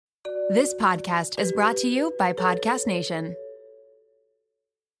This podcast is brought to you by Podcast Nation.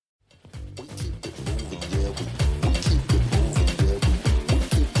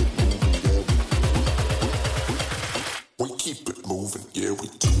 We keep it moving, yeah, we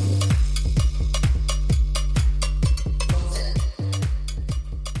do.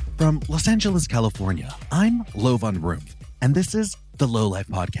 From Los Angeles, California, I'm Lo Von Rumpf, and this is the Low Life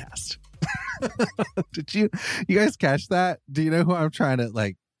Podcast. Did you guys catch that? Do you know who I'm trying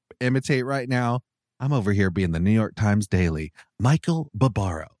to imitate right now? I'm over here being the New York Times Daily, Michael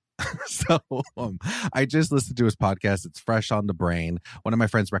Barbaro. So I just listened to his podcast. It's fresh on the brain. One of my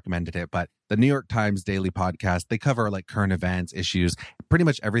friends recommended it, but the New York Times Daily podcast, they cover current events, issues, pretty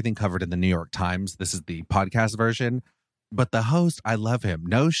much everything covered in the New York Times. This is the podcast version. But the host, I love him.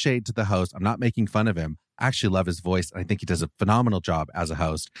 No shade to the host. I'm not making fun of him. I actually love his voice, and I think he does a phenomenal job as a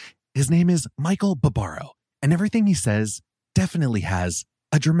host. His name is Michael Barbaro, and everything he says definitely has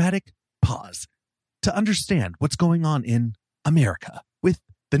a dramatic pause to understand what's going on in America with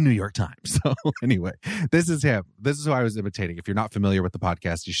the New York Times. So anyway, this is him. This is who I was imitating. If you're not familiar with the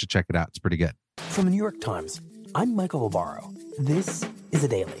podcast, you should check it out. It's pretty good. From the New York Times, I'm Michael Barbaro. This is a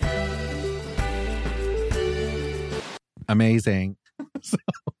Daily. Amazing. So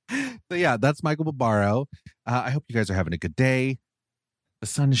yeah, that's Michael Barbaro. I hope you guys are having a good day. The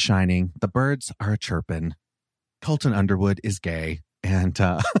sun is shining. The birds are chirping. Colton Underwood is gay. And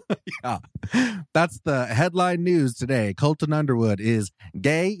yeah, that's the headline news today. Colton Underwood is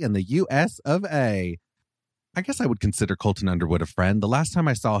gay in the U.S. of A. I guess I would consider Colton Underwood a friend. The last time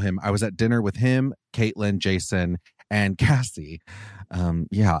I saw him, I was at dinner with him, Caitlin, Jason, and Cassie.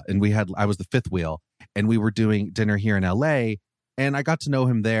 Yeah, and I was the fifth wheel, and we were doing dinner here in L.A., and I got to know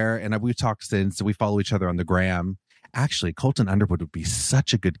him there, and we've talked since, so we follow each other on the gram. Actually, Colton Underwood would be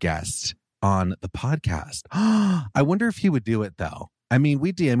such a good guest on the podcast. I wonder if he would do it, though. I mean,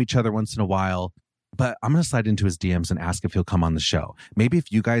 we DM each other once in a while, but I'm going to slide into his DMs and ask if he'll come on the show. Maybe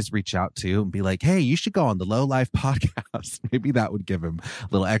if you guys reach out to and be like, hey, you should go on the Low Life Podcast. Maybe that would give him a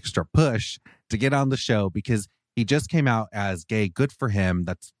little extra push to get on the show, because he just came out as gay. Good for him.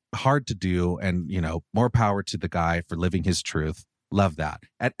 That's hard to do. And, more power to the guy for living his truth. Love that.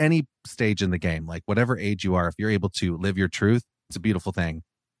 At any stage in the game, whatever age you are, if you're able to live your truth, it's a beautiful thing.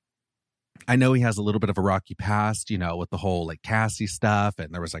 I know he has a little bit of a rocky past, with the whole Cassie stuff,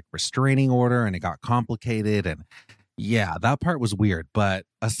 and there was restraining order and it got complicated. And yeah, that part was weird. But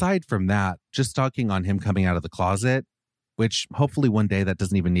aside from that, just talking on him coming out of the closet, which hopefully one day that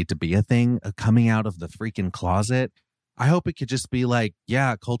doesn't even need to be a thing, coming out of the freaking closet. I hope it could just be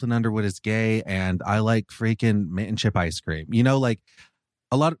yeah, Colton Underwood is gay and I like freaking mint and chip ice cream.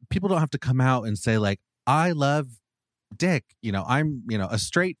 A lot of people don't have to come out and say I love dick. I'm, a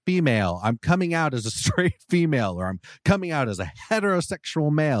straight female. I'm coming out as a straight female, or I'm coming out as a heterosexual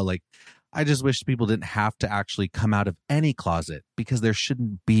male. I just wish people didn't have to actually come out of any closet, because there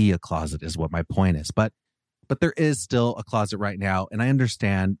shouldn't be a closet is what my point is. But there is still a closet right now. And I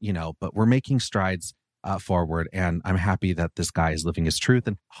understand, but we're making strides forward, and I'm happy that this guy is living his truth,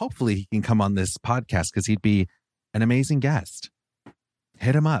 and hopefully he can come on this podcast, because he'd be an amazing guest.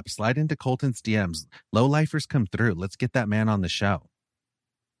 Hit him up, slide into Colton's DMs. Low lifers come through. Let's get that man on the show.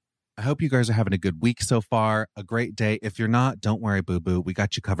 I hope you guys are having a good week so far, a great day. If you're not, don't worry, boo-boo. We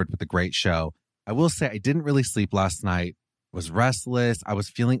got you covered with a great show. I will say I didn't really sleep last night. Was restless. I was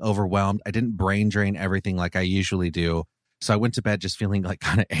feeling overwhelmed. I didn't brain drain everything like I usually do. So I went to bed just feeling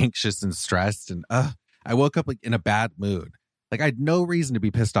kind of anxious and stressed, and I woke up in a bad mood. I had no reason to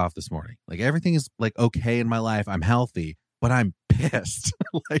be pissed off this morning. Everything is okay in my life. I'm healthy, but I'm pissed.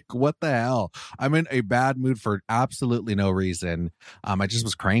 What the hell? I'm in a bad mood for absolutely no reason. I just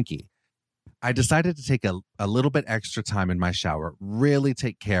was cranky. I decided to take a little bit extra time in my shower, really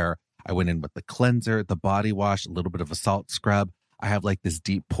take care. I went in with the cleanser, the body wash, a little bit of a salt scrub. I have this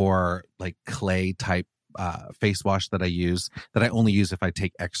deep pore, clay type face wash that I use, that I only use if I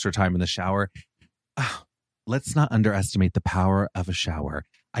take extra time in the shower. Let's not underestimate the power of a shower.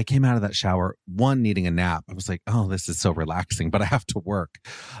 I came out of that shower, needing a nap. I was like, oh, this is so relaxing, but I have to work.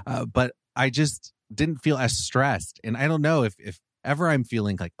 But I just didn't feel as stressed. And I don't know if ever I'm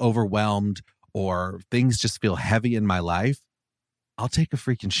feeling overwhelmed or things just feel heavy in my life, I'll take a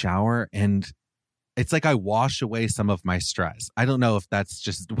freaking shower, and it's I wash away some of my stress. I don't know if that's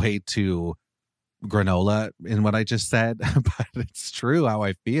just way too granola in what I just said, but it's true how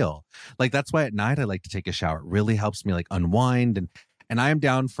I feel. That's why at night I like to take a shower. It really helps me unwind, and I am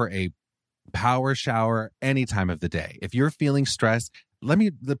down for a power shower any time of the day. If you're feeling stressed, let me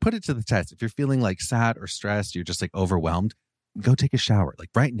put it to the test. If you're feeling sad or stressed, you're just overwhelmed, go take a shower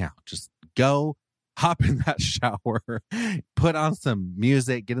right now. Just go hop in that shower, put on some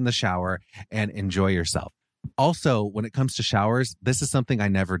music, get in the shower, and enjoy yourself. Also, when it comes to showers, this is something I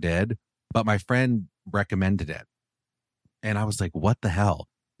never did, but my friend recommended it. And I was like, what the hell?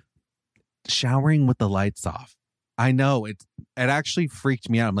 Showering with the lights off. I know it actually freaked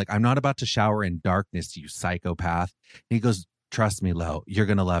me out. I'm like, I'm not about to shower in darkness, you psychopath. And he goes, trust me, Lo, you're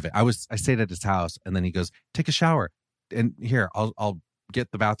going to love it. I stayed at his house, and then he goes, take a shower. And here, I'll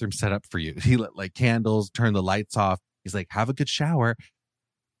get the bathroom set up for you. He lit like candles, turned the lights off. He's like, have a good shower.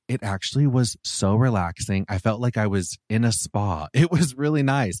 It actually was so relaxing. I felt like I was in a spa. It was really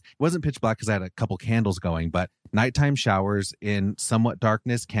nice. It wasn't pitch black because I had a couple candles going, but nighttime showers in somewhat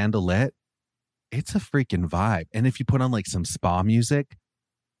darkness, candle lit, it's a freaking vibe. And if you put on like some spa music,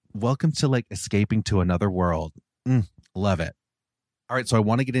 welcome to like escaping to another world. Love it. All right. So I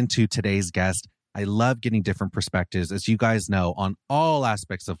want to get into today's guest. I love getting different perspectives, as you guys know, on all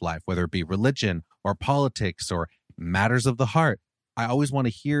aspects of life, whether it be religion or politics or matters of the heart. I always want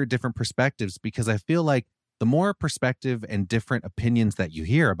to hear different perspectives because I feel like the more perspective and different opinions that you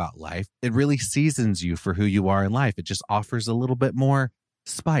hear about life, it really seasons you for who you are in life. It just offers a little bit more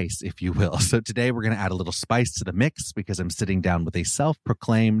spice, if you will. So today we're going to add a little spice to the mix because I'm sitting down with a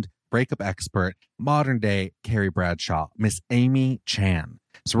self-proclaimed breakup expert, modern day Carrie Bradshaw, Miss Amy Chan.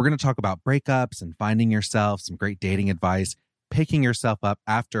 So we're going to talk about breakups and finding yourself, some great dating advice, picking yourself up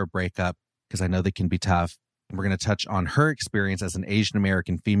after a breakup, because I know they can be tough. And we're going to touch on her experience as an Asian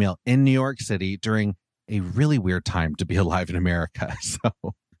American female in New York City during a really weird time to be alive in America. So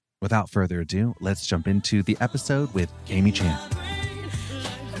without further ado, let's jump into the episode with Amy Chan.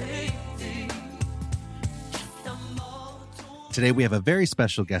 Today, we have a very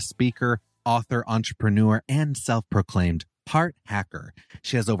special guest speaker, author, entrepreneur, and self-proclaimed heart hacker.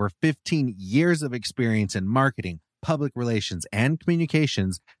 She has over 15 years of experience in marketing, public relations, and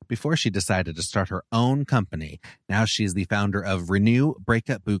communications before she decided to start her own company. Now she's the founder of Renew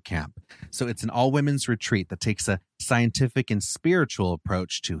Breakup Bootcamp. So it's an all-women's retreat that takes a scientific and spiritual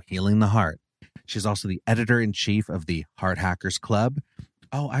approach to healing the heart. She's also the editor-in-chief of the Heart Hackers Club.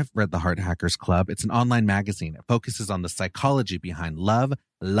 Oh, I've read the Heart Hackers Club. It's an online magazine. It focuses on the psychology behind love,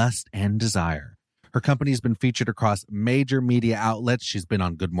 lust, and desire. Her company's been featured across major media outlets. She's been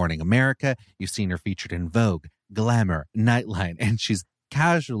on Good Morning America. You've seen her featured in Vogue, Glamour, Nightline, and she's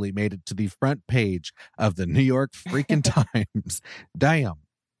casually made it to the front page of the New York freaking Times. Damn.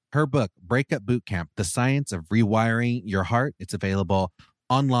 Her book, Breakup Bootcamp, The Science of Rewiring Your Heart. It's available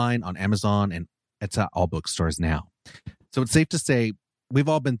online on Amazon, and it's at all bookstores now. So it's safe to say we've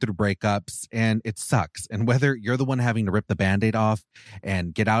all been through breakups, and it sucks. And whether you're the one having to rip the Band-Aid off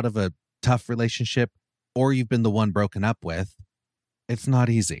and get out of a tough relationship, or you've been the one broken up with, it's not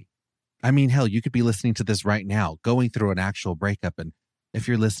easy. I mean, hell, you could be listening to this right now, going through an actual breakup. And if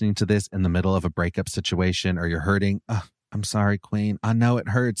you're listening to this in the middle of a breakup situation or you're hurting, I'm sorry, Queen. I know it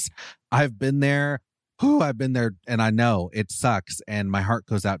hurts. I've been there. I've been there, and I know it sucks, and my heart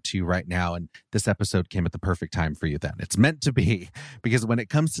goes out to you right now, and this episode came at the perfect time for you then. It's meant to be, because when it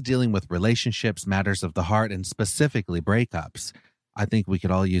comes to dealing with relationships, matters of the heart, and specifically breakups, I think we could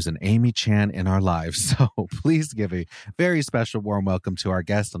all use an Amy Chan in our lives. So please give a very special warm welcome to our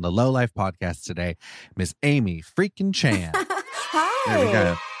guest on the Low Life podcast today, Miss Amy freaking Chan. Hi. There we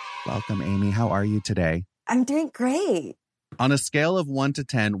go. Welcome, Amy. How are you today? I'm doing great. On a scale of 1 to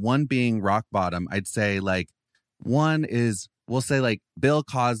 10, 1 being rock bottom, I'd say like 1 is, we'll say like Bill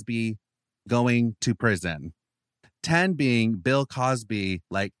Cosby going to prison. 10 being Bill Cosby,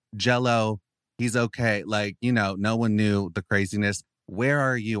 like Jell-O, he's okay. Like, you know, no one knew the craziness. Where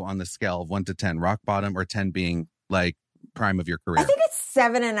are you on the scale of 1 to 10, rock bottom, or 10 being like prime of your career? I think it's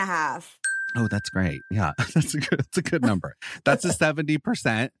 7.5. Oh, that's great. Yeah, that's a good number. That's a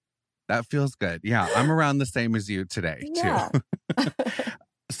 70%. That feels good. Yeah, I'm around the same as you today, Yeah. too.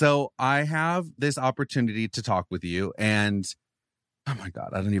 So I have this opportunity to talk with you, and oh my God,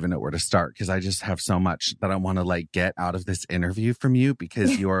 I don't even know where to start because I just have so much that I want to like get out of this interview from you,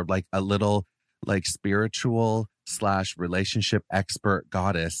 because you're like a little like spiritual / relationship expert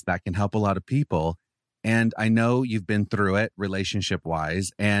goddess that can help a lot of people. And I know you've been through it relationship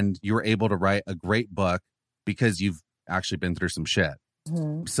wise, and you were able to write a great book because you've actually been through some shit.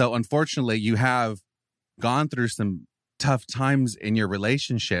 Mm-hmm. So unfortunately, you have gone through some tough times in your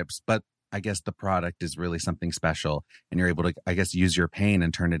relationships, but I guess the product is really something special, and you're able to, I guess, use your pain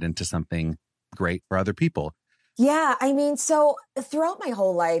and turn it into something great for other people. Yeah, I mean, so throughout my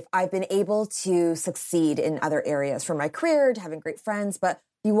whole life, I've been able to succeed in other areas, from my career to having great friends. But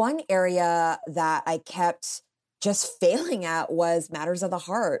the one area that I kept just failing at was matters of the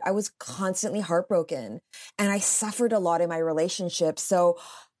heart. I was constantly heartbroken, and I suffered a lot in my relationships. So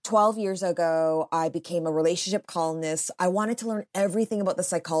 12 years ago, I became a relationship columnist. I wanted to learn everything about the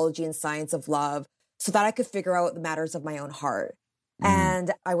psychology and science of love so that I could figure out the matters of my own heart.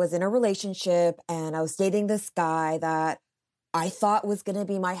 And I was in a relationship and I was dating this guy that I thought was going to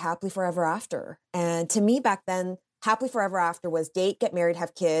be my happily forever after. And to me back then, happily forever after was date, get married,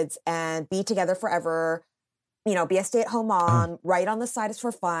 have kids, and be together forever, be a stay-at-home mom, write on the side is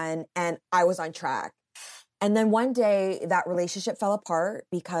for fun. And I was on track. And then one day that relationship fell apart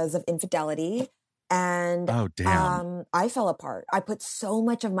because of infidelity. And Oh, damn. I fell apart. I put so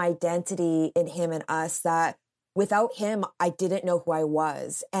much of my identity in him and us that without him, I didn't know who I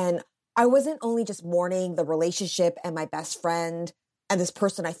was. And I wasn't only just mourning the relationship and my best friend and this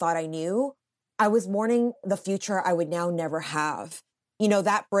person I thought I knew. I was mourning the future I would now never have.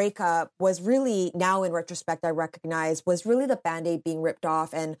 That breakup was really, now in retrospect, I recognize was really the Band-Aid being ripped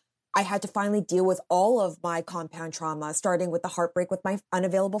off. And I had to finally deal with all of my compound trauma, starting with the heartbreak with my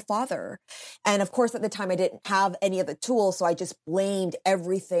unavailable father. And of course, at the time, I didn't have any of the tools. So I just blamed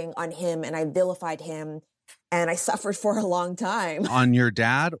everything on him and I vilified him. And I suffered for a long time. On your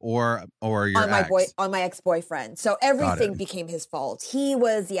dad or your ex? On my ex-boyfriend. So everything became his fault. He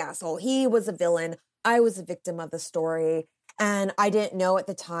was the asshole. He was a villain. I was a victim of the story. And I didn't know at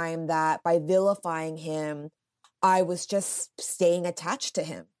the time that by vilifying him, I was just staying attached to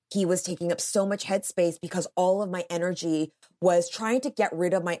him. He was taking up so much headspace because all of my energy was trying to get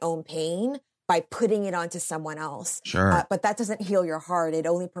rid of my own pain by putting it onto someone else. Sure. But that doesn't heal your heart. It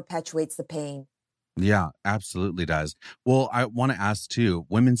only perpetuates the pain. Yeah, absolutely does. Well, I want to ask too,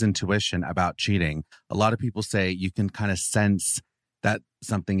 women's intuition about cheating. A lot of people say you can kind of sense that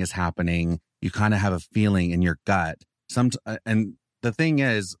something is happening. You kind of have a feeling in your gut. And the thing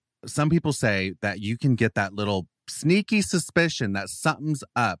is, some people say that you can get that little sneaky suspicion that something's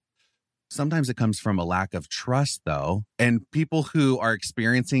up. Sometimes it comes from a lack of trust, though. And people who are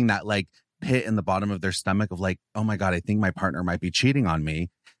experiencing that like pit in the bottom of their stomach of like, oh my God, I think my partner might be cheating on me.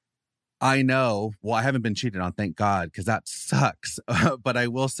 I know, well, I haven't been cheated on, thank God, because that sucks. But I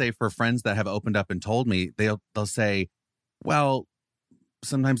will say for friends that have opened up and told me, they'll say, well,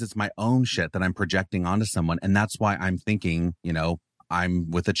 sometimes it's my own shit that I'm projecting onto someone. And that's why I'm thinking, I'm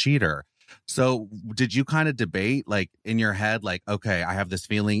with a cheater. So did you kind of debate like in your head, like, okay, I have this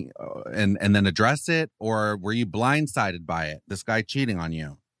feeling and then address it? Or were you blindsided by it? This guy cheating on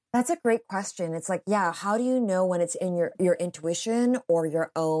you? That's a great question. It's like, yeah, how do you know when it's in your intuition or your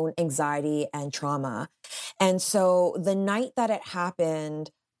own anxiety and trauma? And so the night that it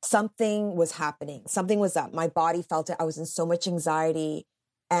happened, something was happening. Something was up. My body felt it. I was in so much anxiety.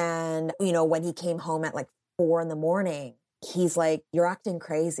 And, when he came home at like 4 a.m, he's like, you're acting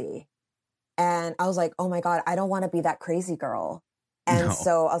crazy. And I was like, oh my God, I don't want to be that crazy girl. And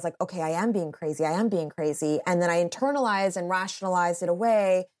so I was like, okay, I am being crazy. And then I internalized and rationalized it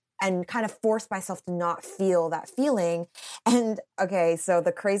away and kind of forced myself to not feel that feeling. And okay, so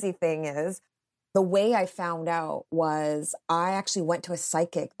the crazy thing is the way I found out was I actually went to a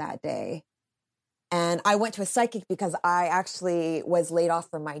psychic that day. And I went to a psychic because I actually was laid off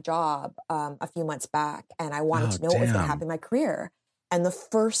from my job a few months back. And I wanted to know what was going to happen in my career. And the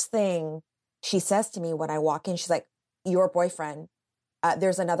first thing she says to me when I walk in, she's like, your boyfriend,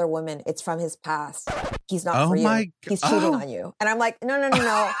 there's another woman. It's from his past. He's not for you. He's cheating on you. And I'm like,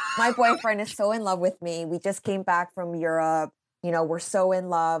 no. My boyfriend is so in love with me. We just came back from Europe. We're so in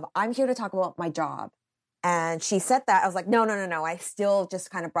love. I'm here to talk about my job. And she said that. I was like, no. I still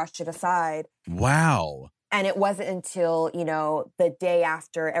just kind of brushed it aside. Wow. And it wasn't until, the day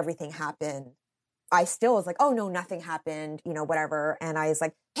after everything happened, I still was like, oh no, nothing happened, whatever. And I was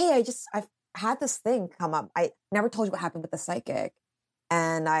like, hey, I've had this thing come up. I never told you what happened with the psychic.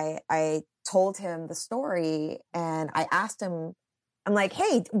 And I told him the story and I asked him, I'm like,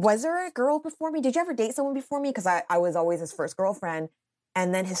 hey, was there a girl before me? Did you ever date someone before me? Because I was always his first girlfriend.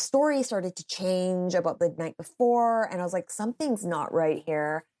 And then his story started to change about the night before. And I was like, something's not right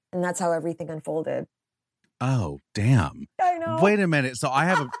here. And that's how everything unfolded. Oh, damn. I know. Wait a minute. So I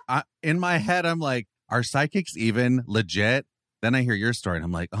have in my head, I'm like, are psychics even legit? Then I hear your story and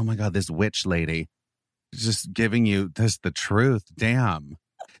I'm like, oh my God, this witch lady just giving you the truth. Damn.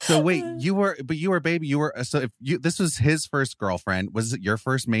 So wait, this was his first girlfriend. Was it your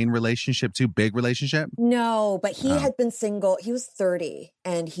first main relationship too? Big relationship? No, but he had been single. He was 30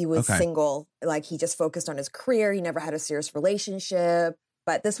 and he was single. Like he just focused on his career. He never had a serious relationship.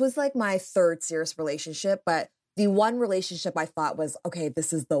 But this was like my third serious relationship. But the one relationship I thought was, okay,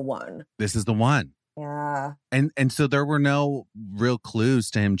 this is the one. This is the one. Yeah. And so there were no real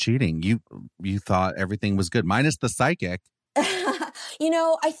clues to him cheating. You thought everything was good, minus the psychic.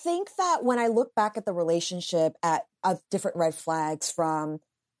 I think that when I look back at the relationship at different red flags from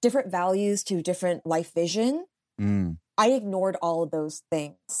different values to different life vision, I ignored all of those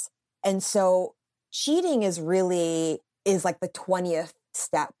things. And so cheating is like the 20th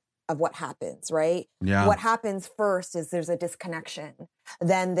step of what happens, right? Yeah. What happens first is there's a disconnection.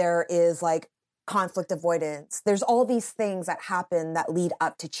 Then there is like conflict avoidance. There's all these things that happen that lead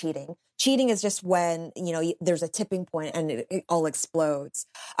up to cheating. Cheating is just when, there's a tipping point and it all explodes.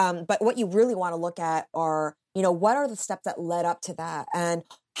 But what you really want to look at are, what are the steps that led up to that? And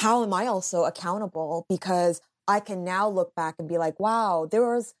how am I also accountable? Because I can now look back and be like, wow,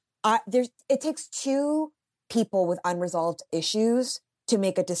 it takes two people with unresolved issues to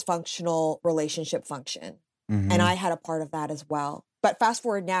make a dysfunctional relationship function. Mm-hmm. And I had a part of that as well. But fast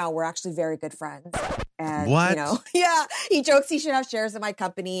forward now, we're actually very good friends. And, What? Yeah, he jokes he should have shares in my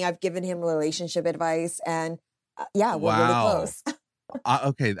company. I've given him relationship advice. And we're really close.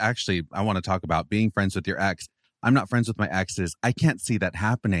 Okay, actually, I want to talk about being friends with your ex. I'm not friends with my exes. I can't see that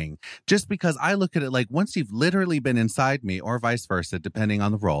happening. Just because I look at it like once you've literally been inside me or vice versa, depending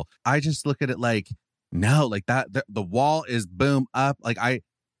on the role, I just look at it like, no, like that, the wall is boom up. Like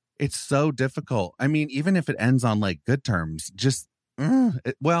it's so difficult. I mean, even if it ends on like good terms, just,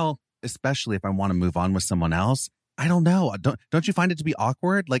 especially if I want to move on with someone else, I don't know. Don't you find it to be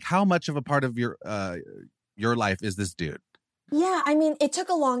awkward? Like how much of a part of your life is this dude? Yeah, I mean, it took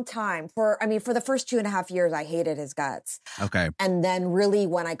a long time. For the first 2.5 years, I hated his guts. Okay. And then really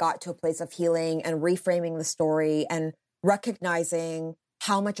when I got to a place of healing and reframing the story and recognizing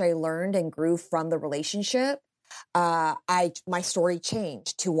how much I learned and grew from the relationship, my story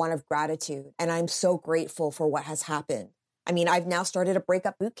changed to one of gratitude. And I'm so grateful for what has happened. I mean, I've now started a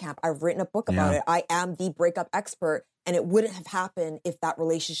breakup boot camp. I've written a book about it. I am the breakup expert. And it wouldn't have happened if that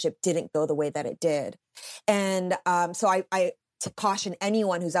relationship didn't go the way that it did. And so I to caution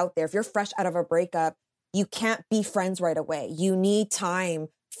anyone who's out there, if you're fresh out of a breakup, you can't be friends right away. You need time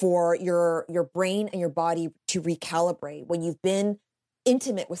for your brain and your body to recalibrate. When you've been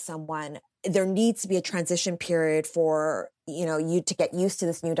intimate with someone, there needs to be a transition period for, you to get used to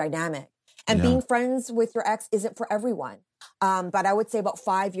this new dynamic. And being friends with your ex isn't for everyone. But I would say about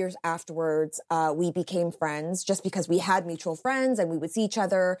 5 years afterwards, we became friends just because we had mutual friends and we would see each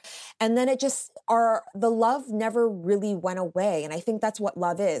other. And then the love never really went away. And I think that's what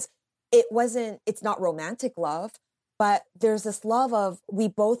love is. It's not romantic love, but there's this love of we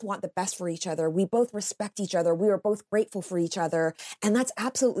both want the best for each other. We both respect each other. We are both grateful for each other. And that's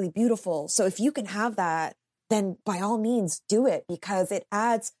absolutely beautiful. So if you can have that, then by all means do it, because it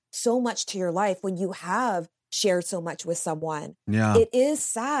adds so much to your life when you have shared so much with someone. Yeah. It is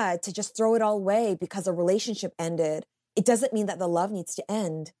sad to just throw it all away because a relationship ended. It doesn't mean that the love needs to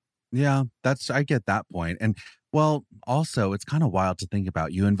end. Yeah, I get that point. And well, also it's kind of wild to think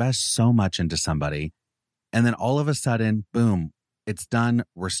about. You invest so much into somebody and then all of a sudden, boom, it's done.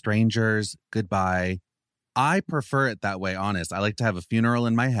 We're strangers. Goodbye. I prefer it that way, honest. I like to have a funeral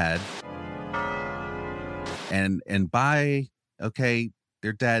in my head and bye. Okay,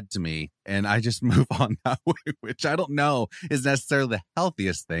 they're dead to me. And I just move on that way, which I don't know is necessarily the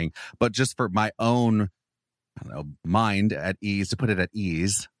healthiest thing, but just for my own, mind at ease, to put it at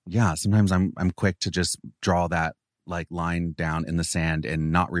ease. Yeah, sometimes I'm quick to just draw that like line down in the sand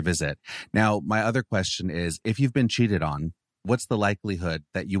and not revisit. Now, my other question is, if you've been cheated on, what's the likelihood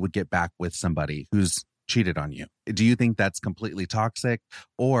that you would get back with somebody who's cheated on you? Do you think that's completely toxic?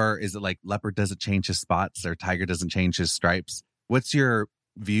 Or is it like leopard doesn't change his spots or tiger doesn't change his stripes? What's your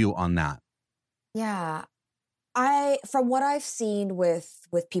view on that? Yeah. From what I've seen with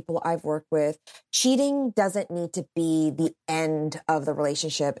people I've worked with, cheating doesn't need to be the end of the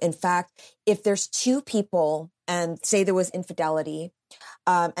relationship. In fact, if there's two people and say there was infidelity,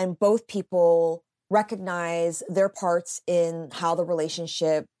 and both people recognize their parts in how the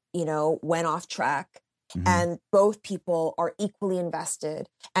relationship, went off track, and both people are equally invested,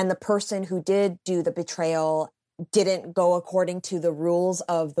 and the person who did do the betrayal didn't go according to the rules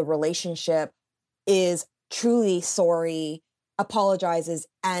of the relationship, is truly sorry, apologizes,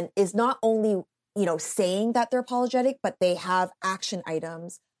 and is not only, saying that they're apologetic, but they have action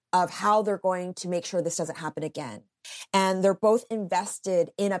items of how they're going to make sure this doesn't happen again. And they're both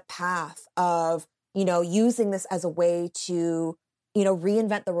invested in a path of, using this as a way to,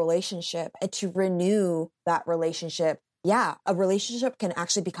 reinvent the relationship and to renew that relationship. Yeah, a relationship can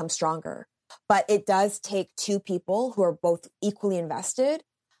actually become stronger, but it does take two people who are both equally invested.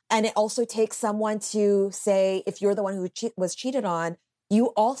 And it also takes someone to say, if you're the one who was cheated on, you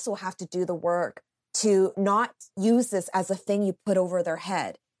also have to do the work to not use this as a thing you put over their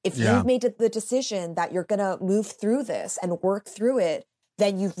head. If you've made the decision that you're going to move through this and work through it,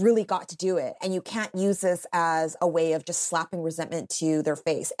 then you've really got to do it. And you can't use this as a way of just slapping resentment to their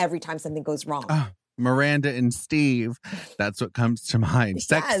face every time something goes wrong. Miranda and Steve. That's what comes to mind. Yes.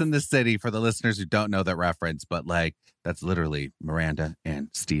 Sex in the City, for the listeners who don't know that reference, but like that's literally Miranda and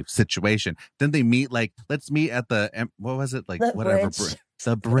Steve's situation. Then they meet like, let's meet at the, what was it? Like The whatever. bridge.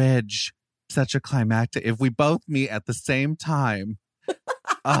 The bridge. Such a climactic. If we both meet at the same time.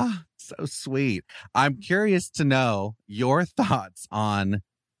 So sweet. I'm curious to know your thoughts on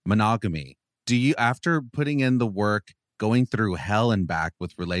monogamy. Do you, after putting in the work, going through hell and back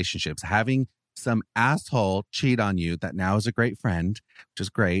with relationships, having some asshole cheat on you that now is a great friend, which is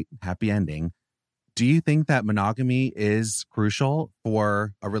great, happy ending, do you think that monogamy is crucial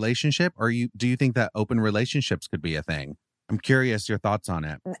for a relationship, or do you think that open relationships could be a thing? I'm curious your thoughts on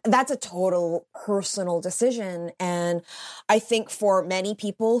it. That's a total personal decision. And I think for many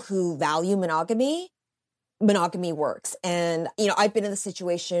people who value monogamy works. And, I've been in the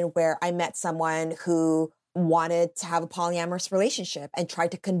situation where I met someone who wanted to have a polyamorous relationship and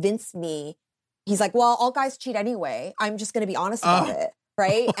tried to convince me. He's like, well, all guys cheat anyway. I'm just going to be honest about it.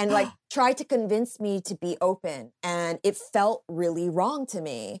 Right. And like tried to convince me to be open. And it felt really wrong to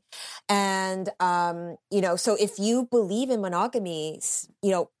me. And, so if you believe in monogamy,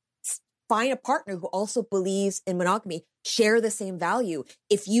 find a partner who also believes in monogamy, share the same value.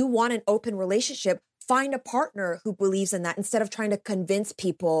 If you want an open relationship, find a partner who believes in that instead of trying to convince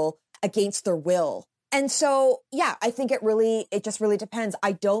people against their will. And so, yeah, I think it just really depends.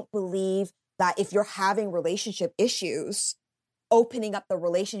 I don't believe that if you're having relationship issues, opening up the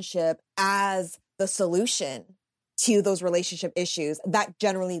relationship as the solution to those relationship issues, that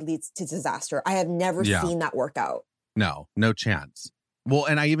generally leads to disaster. I have never seen that work out. No chance. Well,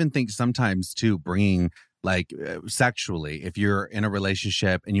 and I even think sometimes too, bringing like sexually, if you're in a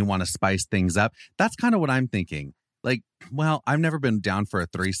relationship and you want to spice things up, that's kind of what I'm thinking. Like, well, I've never been down for a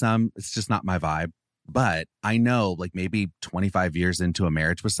threesome. It's just not my vibe. But I know like maybe 25 years into a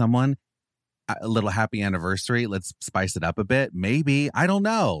marriage with someone, a little happy anniversary, let's spice it up a bit. Maybe, I don't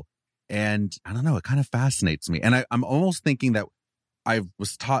know. And I don't know, it kind of fascinates me. And I'm almost thinking that I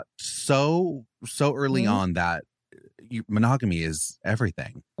was taught so early on that monogamy is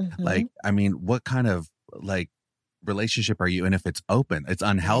everything. Mm-hmm. Like, I mean, what kind of like relationship are you in if it's open? It's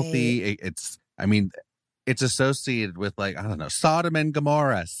unhealthy. Right. It's associated with like, I don't know, Sodom and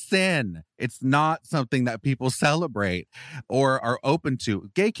Gomorrah, sin. It's not something that people celebrate or are open to.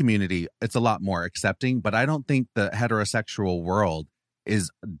 Gay community, it's a lot more accepting, but I don't think the heterosexual world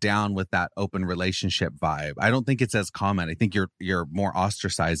is down with that open relationship vibe. I don't think it's as common. I think you're more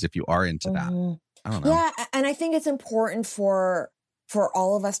ostracized if you are into that. I don't know. Yeah, and I think it's important for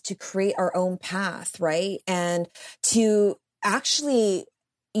all of us to create our own path, right? And to actually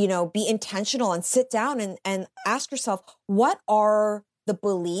be intentional and sit down and ask yourself, what are the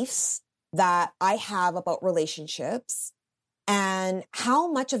beliefs that I have about relationships? And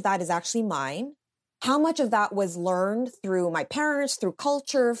how much of that is actually mine? How much of that was learned through my parents, through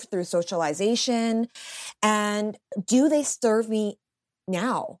culture, through socialization? And do they serve me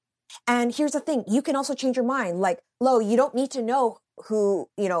now? And here's the thing, you can also change your mind. Like, Lo, you don't need to know who,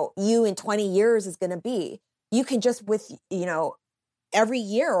 you in 20 years is going to be. You can just every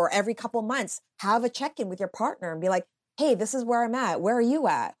year or every couple months, have a check-in with your partner and be like, hey, this is where I'm at. Where are you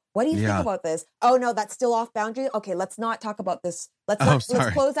at? What do you think about this? Oh, no, that's still off boundary. Okay, let's not talk about this. Let's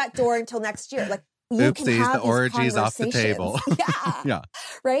close that door until next year. Like, you can have the orgy's off the table. Yeah.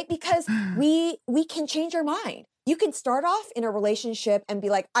 Right? Because we can change our mind. You can start off in a relationship and be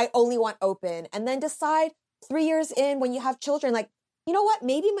like, I only want open, and then decide 3 years in when you have children, like, you know what?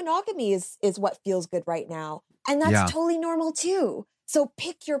 Maybe monogamy is what feels good right now. And that's totally normal too. So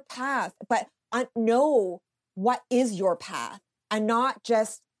pick your path, but know what is your path and not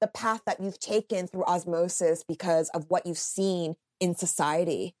just the path that you've taken through osmosis because of what you've seen in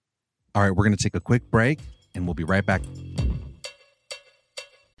society. All right, we're going to take a quick break and we'll be right back.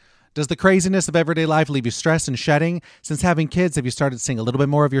 Does the craziness of everyday life leave you stressed and shedding? Since having kids, have you started seeing a little bit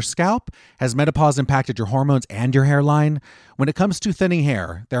more of your scalp? Has menopause impacted your hormones and your hairline? When it comes to thinning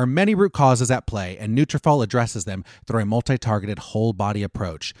hair, there are many root causes at play, and Nutrafol addresses them through a multi-targeted whole-body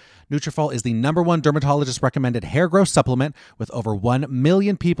approach. Nutrafol is the #1 dermatologist-recommended hair growth supplement, with over 1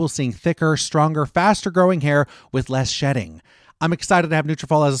 million people seeing thicker, stronger, faster-growing hair with less shedding. I'm excited to have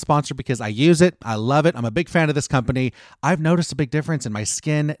Nutrafol as a sponsor because I use it. I love it. I'm a big fan of this company. I've noticed a big difference in my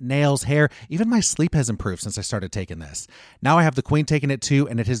skin, nails, hair. Even my sleep has improved since I started taking this. Now I have the Queen taking it too,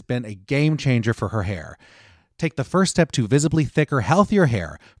 and it has been a game changer for her hair. Take the first step to visibly thicker, healthier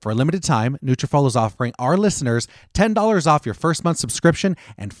hair. For a limited time, Nutrafol is offering our listeners $10 off your first month subscription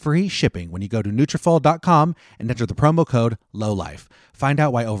and free shipping when you go to Nutrafol.com and enter the promo code LOWLIFE. Find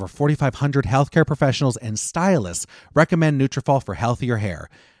out why over 4,500 healthcare professionals and stylists recommend Nutrafol for healthier hair.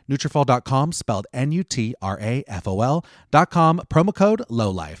 Nutrafol.com, spelled Nutrafol.com, promo code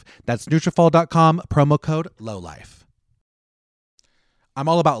LOWLIFE. That's Nutrafol.com, promo code LOWLIFE. I'm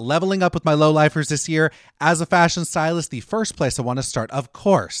all about leveling up with my low-lifers this year. As a fashion stylist, the first place I want to start, of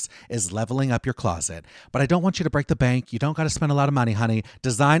course, is leveling up your closet. But I don't want you to break the bank. You don't got to spend a lot of money, honey.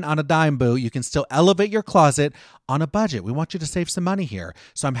 Design on a dime, boo. You can still elevate your closet on a budget. We want you to save some money here.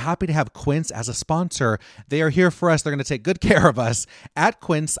 So I'm happy to have Quince as a sponsor. They are here for us. They're going to take good care of us. At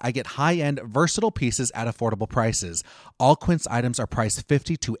Quince, I get high-end, versatile pieces at affordable prices. All Quince items are priced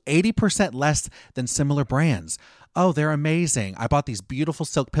 50 to 80% less than similar brands. Oh, they're amazing. I bought these beautiful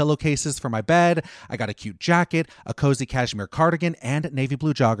silk pillowcases for my bed. I got a cute jacket, a cozy cashmere cardigan, and navy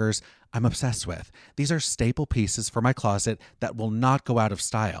blue joggers I'm obsessed with. These are staple pieces for my closet that will not go out of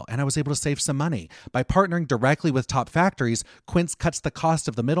style, and I was able to save some money. By partnering directly with top factories, Quince cuts the cost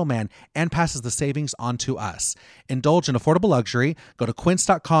of the middleman and passes the savings on to us. Indulge in affordable luxury. Go to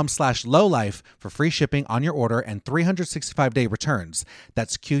quince.com/lowlife for free shipping on your order and 365-day returns.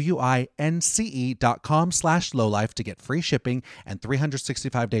 That's QUINCE.com/lowlife to get free shipping and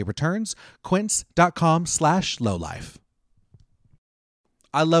 365-day returns. Quince.com/lowlife.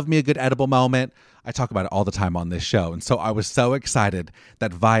 I love me a good edible moment. I talk about it all the time on this show. And so I was so excited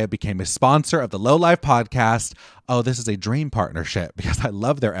that Via became a sponsor of the Low Life podcast. Oh, this is a dream partnership because I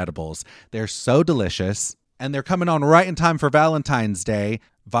love their edibles. They're so delicious. And they're coming on right in time for Valentine's Day.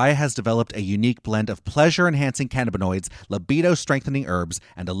 Via has developed a unique blend of pleasure-enhancing cannabinoids, libido-strengthening herbs,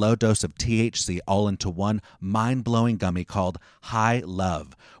 and a low dose of THC all into one mind-blowing gummy called High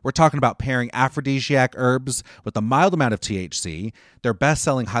Love. We're talking about pairing aphrodisiac herbs with a mild amount of THC. Their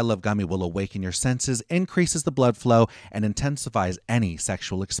best-selling High Love gummy will awaken your senses, increases the blood flow, and intensifies any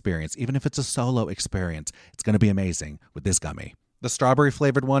sexual experience. Even if it's a solo experience, it's going to be amazing with this gummy. The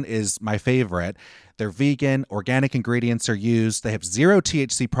strawberry-flavored one is my favorite. They're vegan, organic ingredients are used. They have zero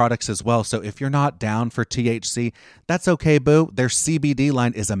THC products as well, so if you're not down for THC, that's okay, boo. Their CBD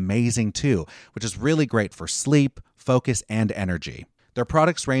line is amazing too, which is really great for sleep, focus, and energy. Their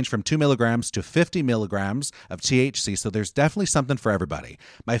products range from 2 milligrams to 50 milligrams of THC, so there's definitely something for everybody.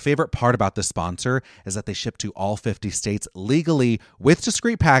 My favorite part about this sponsor is that they ship to all 50 states legally with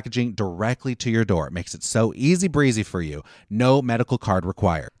discreet packaging directly to your door. It makes it so easy breezy for you. No medical card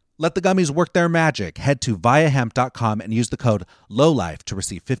required. Let the gummies work their magic. Head to viahemp.com and use the code LOWLIFE to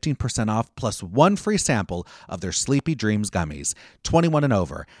receive 15% off plus one free sample of their Sleepy Dreams gummies. 21 and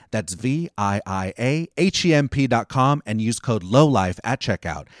over. That's VIIAHEMP.com and use code LOWLIFE at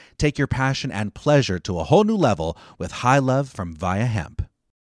checkout. Take your passion and pleasure to a whole new level with High Love from Via Hemp.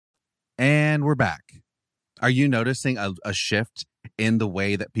 And we're back. Are you noticing a shift in the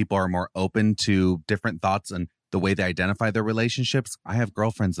way that people are more open to different thoughts and the way they identify their relationships? I have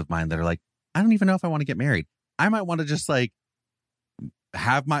girlfriends of mine that are like, I don't even know if I want to get married. I might want to just like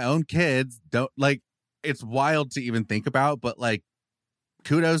have my own kids. Don't like, it's wild to even think about, but like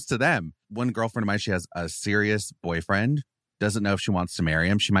kudos to them. One girlfriend of mine, she has a serious boyfriend, doesn't know if she wants to marry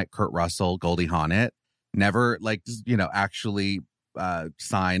him. She might Kurt Russell, Goldie Hawn it, never like, actually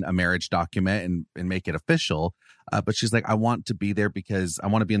sign a marriage document and make it official. But she's like, I want to be there because I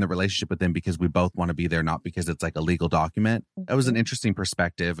want to be in the relationship with him because we both want to be there, not because it's like a legal document. That was an interesting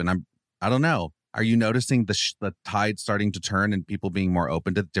perspective. And I don't know. Are you noticing the tide starting to turn and people being more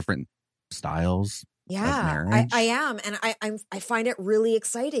open to different styles? Yeah, I am. And I find it really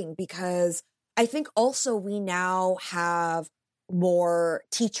exciting because I think also we now have more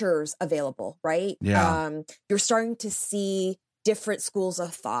teachers available, right? Yeah. You're starting to see different schools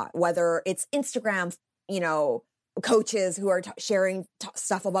of thought, whether it's Instagram, coaches who are sharing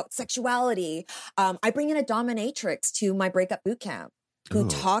stuff about sexuality. I bring in a dominatrix to my breakup boot camp who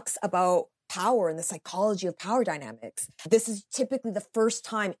talks about power and the psychology of power dynamics. This is typically the first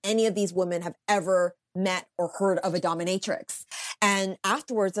time any of these women have ever met or heard of a dominatrix. And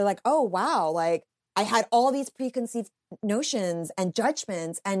afterwards, they're like, oh, wow, like I had all these preconceived notions and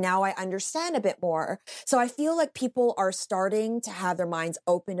judgments, and now I understand a bit more. So I feel like people are starting to have their minds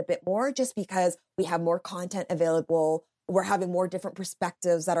open a bit more just because we have more content available. We're having more different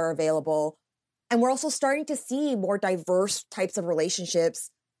perspectives that are available. And we're also starting to see more diverse types of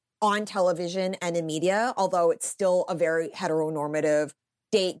relationships on television and in media, although it's still a very heteronormative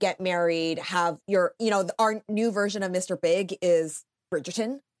date, get married, have your, our new version of Mr. Big is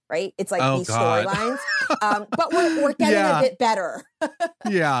Bridgerton. Right? It's like these storylines. But we're getting a bit better.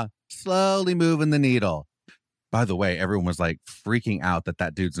 Yeah. Slowly moving the needle. By the way, everyone was like freaking out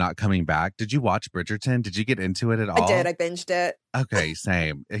that dude's not coming back. Did you watch Bridgerton? Did you get into it at all? I did. I binged it. Okay,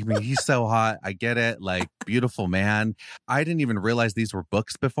 same. I mean, he's so hot. I get it. Like, beautiful man. I didn't even realize these were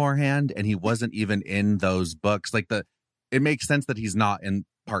books beforehand, and he wasn't even in those books. Like, it makes sense that he's not in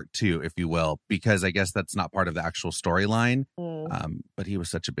part 2, if you will, because I guess that's not part of the actual storyline. But he was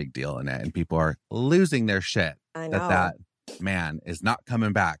such a big deal in it, and people are losing their shit I know. that man is not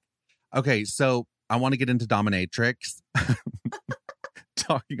coming back. Okay, so I want to get into dominatrix.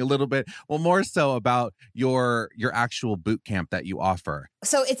 Talking a little bit, well, more so about your actual boot camp that you offer.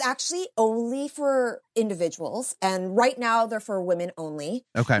 So it's actually only for individuals. And right now they're for women only.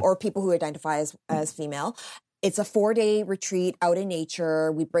 Okay. Or people who identify as female. It's a 4-day retreat out in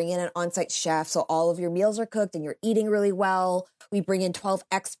nature. We bring in an on-site chef. So all of your meals are cooked and you're eating really well. We bring in 12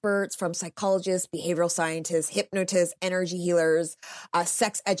 experts from psychologists, behavioral scientists, hypnotists, energy healers,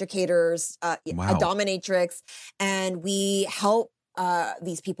 sex educators, a dominatrix. And we help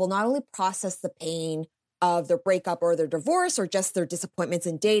these people not only process the pain of their breakup or their divorce or just their disappointments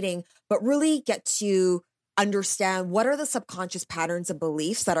in dating, but really get to understand what are the subconscious patterns and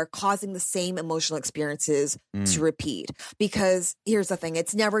beliefs that are causing the same emotional experiences to repeat. Because here's the thing,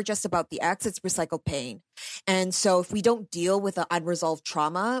 it's never just about the ex, it's recycled pain. And so if we don't deal with the unresolved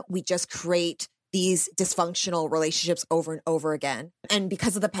trauma, we just create these dysfunctional relationships over and over again. And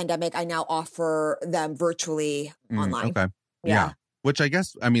because of the pandemic, I now offer them virtually online. Okay. Yeah. Which I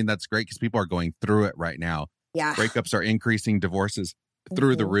guess, I mean, that's great because people are going through it right now. Yeah. Breakups are increasing, divorces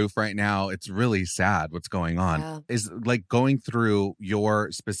through the roof right now. It's really sad what's going on. Yeah. Is like going through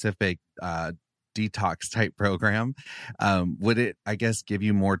your specific detox type program, would it, I guess, give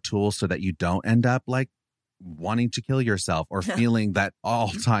you more tools so that you don't end up like wanting to kill yourself or feeling that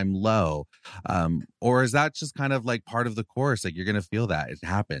all-time low? Or is that just kind of like part of the course? Like you're going to feel that it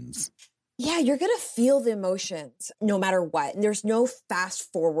happens. Yeah, you're going to feel the emotions no matter what. And there's no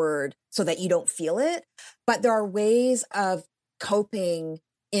fast forward so that you don't feel it. But there are ways of coping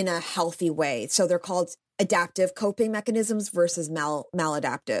in a healthy way. So they're called adaptive coping mechanisms versus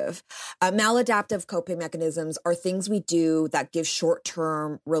maladaptive. Maladaptive coping mechanisms are things we do that give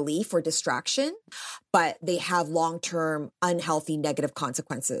short-term relief or distraction, but they have long-term unhealthy negative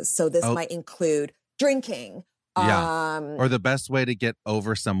consequences. So this might include drinking. Or the best way to get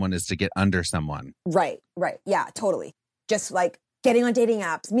over someone is to get under someone. Right. Yeah, totally. Just like getting on dating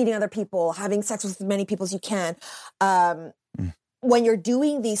apps, meeting other people, having sex with as many people as you can. When you're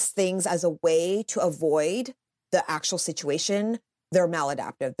doing these things as a way to avoid the actual situation, they're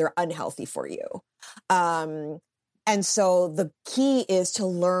maladaptive. They're unhealthy for you. And so the key is to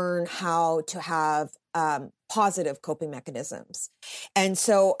learn how to have positive coping mechanisms. And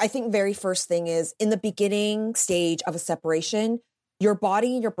so I think very first thing is in the beginning stage of a separation, your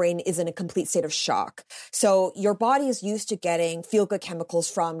body and your brain is in a complete state of shock. So your body is used to getting feel-good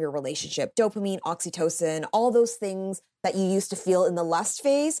chemicals from your relationship, dopamine, oxytocin, all those things that you used to feel in the lust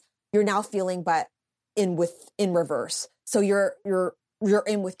phase, you're now feeling, but in reverse. So you're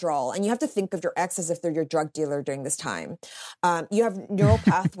in withdrawal, and you have to think of your ex as if they're your drug dealer during this time. You have neural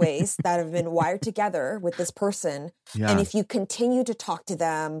pathways that have been wired together with this person. Yeah. And if you continue to talk to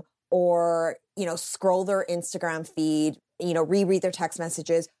them or, scroll their Instagram feed, reread their text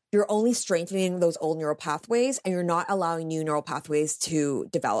messages, you're only strengthening those old neural pathways and you're not allowing new neural pathways to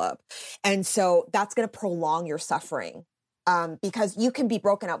develop. And so that's going to prolong your suffering. Because you can be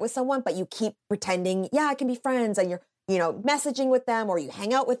broken up with someone, but you keep pretending, I can be friends, and you're messaging with them or you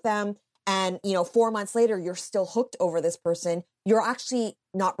hang out with them. And, 4 months later, you're still hooked over this person. You're actually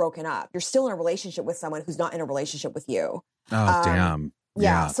not broken up. You're still in a relationship with someone who's not in a relationship with you. Oh, damn.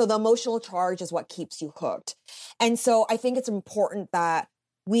 Yeah. So the emotional charge is what keeps you hooked. And so I think it's important that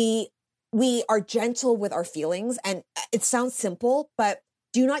we are gentle with our feelings. And it sounds simple, but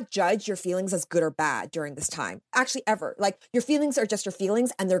do not judge your feelings as good or bad during this time. Actually, ever. Like, your feelings are just your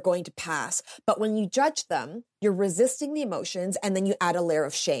feelings and they're going to pass. But when you judge them, you're resisting the emotions, and then you add a layer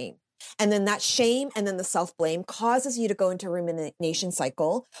of shame. And then that shame and then the self-blame causes you to go into a rumination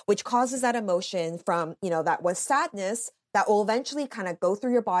cycle, which causes that emotion from, that was sadness that will eventually kind of go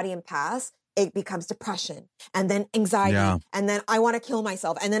through your body and pass. It becomes depression, and then anxiety, and then I want to kill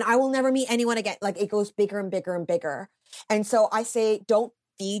myself, and then I will never meet anyone again. Like, it goes bigger and bigger and bigger. And so I say, don't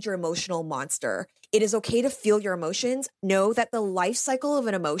feed your emotional monster. It is okay to feel your emotions. Know that the life cycle of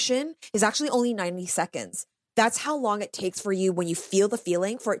an emotion is actually only 90 seconds. That's how long it takes for you when you feel the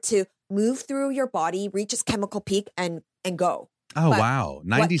feeling for it to move through your body, reach its chemical peak, and go. Oh, wow.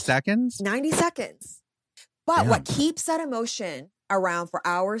 90 seconds? 90 seconds. But what keeps that emotion around for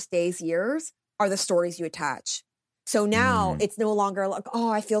hours, days, years are the stories you attach. So now it's no longer like, oh,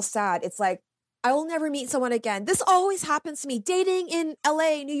 I feel sad. It's like, I will never meet someone again. This always happens to me. Dating in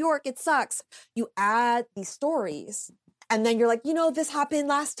LA, New York, it sucks. You add these stories and then you're like, this happened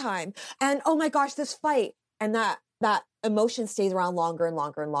last time. And oh my gosh, this fight. And that emotion stays around longer and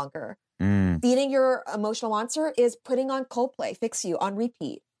longer and longer. Feeding your emotional monster is putting on Coldplay, Fix You on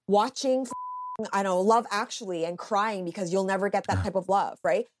repeat, watching, Love Actually and crying because you'll never get that type of love,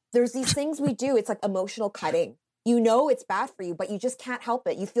 right? There's these things we do. It's like emotional cutting. It's bad for you, but you just can't help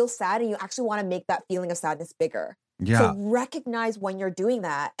it. You feel sad and you actually want to make that feeling of sadness bigger. Yeah. So recognize when you're doing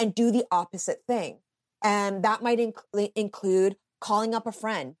that and do the opposite thing. And that might include calling up a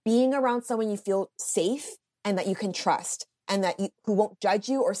friend, being around someone you feel safe and that you can trust and who won't judge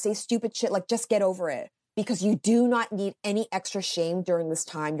you or say stupid shit like just get over it, because you do not need any extra shame during this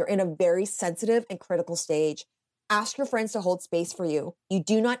time. You're in a very sensitive and critical stage. Ask your friends to hold space for you. You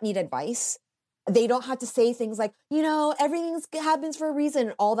do not need advice. They don't have to say things like, everything happens for a reason.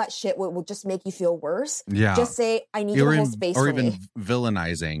 And all that shit will just make you feel worse. Yeah. Just say, I need you to hold space for me. Or even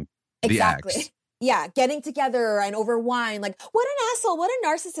villainizing exactly. the ex. Yeah. Getting together and over wine. Like, what an asshole. What a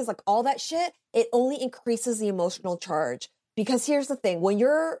narcissist. Like all that shit. It only increases the emotional charge. Because here's the thing. When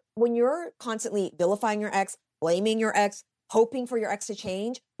you're constantly vilifying your ex, blaming your ex, hoping for your ex to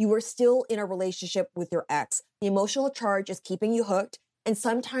change, you are still in a relationship with your ex. The emotional charge is keeping you hooked. And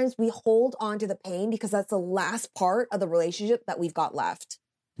sometimes we hold on to the pain because that's the last part of the relationship that we've got left.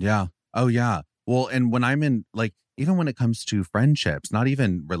 Yeah. Oh, yeah. Well, and when I'm in, like, even when it comes to friendships, not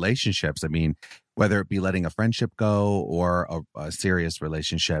even relationships, I mean, whether it be letting a friendship go or a serious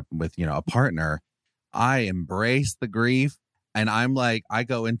relationship with, a partner, I embrace the grief. And I'm like, I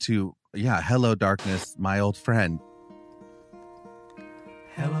go into, hello, darkness, my old friend.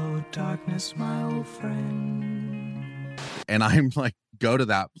 Hello, darkness, my old friend. And I'm like, go to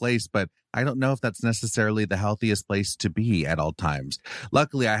that place, but I don't know if that's necessarily the healthiest place to be at all times.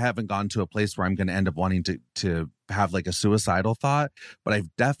 Luckily, I haven't gone to a place where I'm going to end up wanting to have like a suicidal thought, but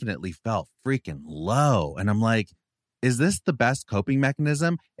I've definitely felt freaking low. And I'm like, is this the best coping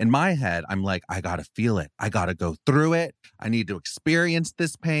mechanism? In my head, I'm like, I got to feel it. I got to go through it. I need to experience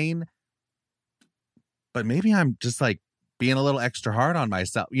this pain. But maybe I'm just like being a little extra hard on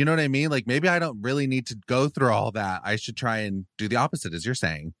myself. You know what I mean? Like maybe I don't really need to go through all that. I should try and do the opposite, as you're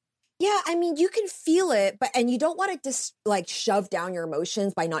saying. Yeah, I mean, you can feel it, and you don't want to just like shove down your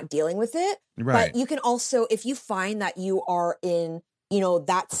emotions by not dealing with it. Right. But you can also, if you find that you are in,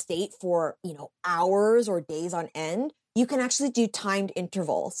 that state for, hours or days on end, you can actually do timed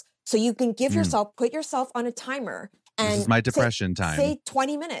intervals. So you can put yourself on a timer. And this is my depression time. Say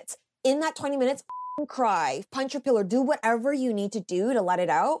 20 minutes. In that 20 minutes, cry, punch your pillow, do whatever you need to do to let it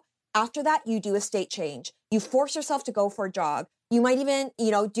out. After that, you do a state change. You force yourself to go for a jog. You might even,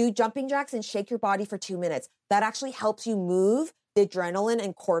 do jumping jacks and shake your body for 2 minutes. That actually helps you move the adrenaline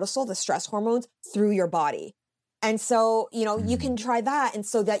and cortisol, the stress hormones, through your body. And so, you can try that. And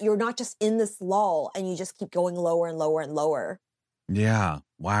so that you're not just in this lull and you just keep going lower and lower and lower. Yeah.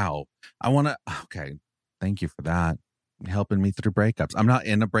 Wow. Okay. Thank you for that. Helping me through breakups. I'm not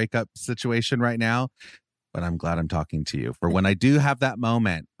in a breakup situation right now, but I'm glad I'm talking to you. For when I do have that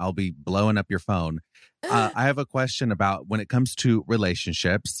moment, I'll be blowing up your phone. I have a question about when it comes to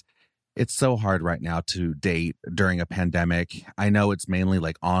relationships. It's so hard right now to date during a pandemic. I know it's mainly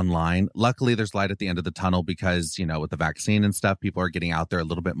like online. Luckily, there's light at the end of the tunnel because, with the vaccine and stuff, people are getting out there a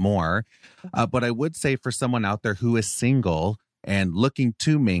little bit more. But I would say for someone out there who is single and looking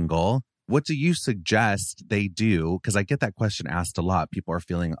to mingle, what do you suggest they do? Because I get that question asked a lot. People are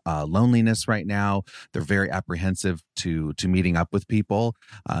feeling loneliness right now. They're very apprehensive to meeting up with people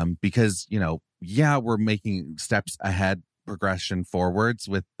because, we're making steps ahead, progression forwards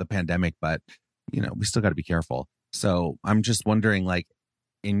with the pandemic, but, we still got to be careful. So I'm just wondering, like,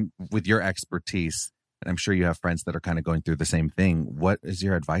 with your expertise, and I'm sure you have friends that are kind of going through the same thing. What is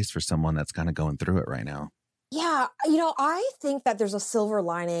your advice for someone that's kind of going through it right now? Yeah, I think that there's a silver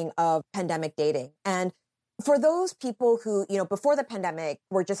lining of pandemic dating. And for those people who, before the pandemic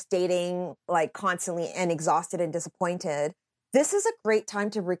were just dating like constantly and exhausted and disappointed, this is a great time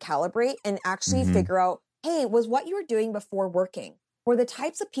to recalibrate and actually figure out, hey, was what you were doing before working? Were the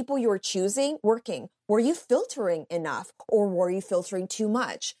types of people you were choosing working? Were you filtering enough or were you filtering too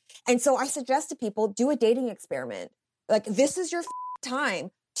much? And so I suggest to people, do a dating experiment. Like, this is your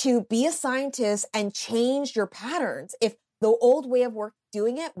time to be a scientist and change your patterns. If the old way of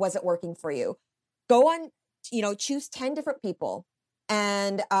doing it wasn't working for you, go on, choose 10 different people.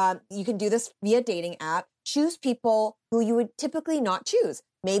 And you can do this via dating app. Choose people who you would typically not choose.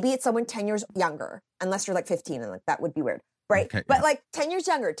 Maybe it's someone 10 years younger, unless you're like 15 and like that would be weird. Right. Okay, but like 10 years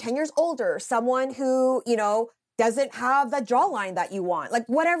younger, 10 years older, someone who, doesn't have the jawline that you want, like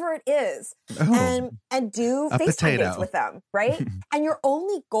whatever it is, Oh, and do a FaceTime potato. dates with them, right? And your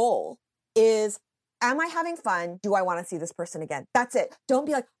only goal is, am I having fun? Do I want to see this person again? That's it. Don't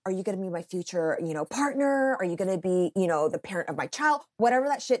be like, are you going to be my future, partner? Are you going to be, the parent of my child? Whatever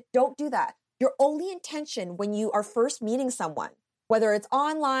that shit, don't do that. Your only intention when you are first meeting someone, whether it's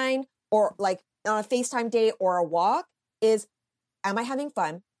online or like on a FaceTime date or a walk, is, am I having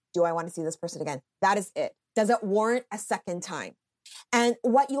fun? Do I want to see this person again? That is it. Does it warrant a second time? And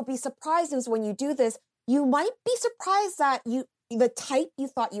what you'll be surprised is when you do this, you might be surprised that the type you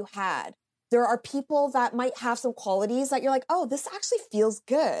thought you had, there are people that might have some qualities that you're like, oh, this actually feels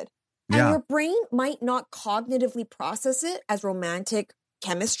good. And Yeah. your brain might not cognitively process it as romantic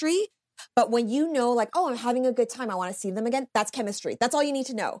chemistry. But when you know, like, oh, I'm having a good time, I want to see them again, that's chemistry. That's all you need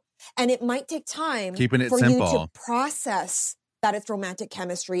to know. And it might take time Keeping it for simple. you to process that it's romantic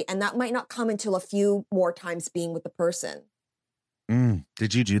chemistry. And that might not come until a few more times being with the person.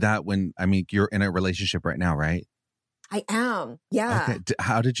 Did you do that you're in a relationship right now, right? I am. Yeah. Okay.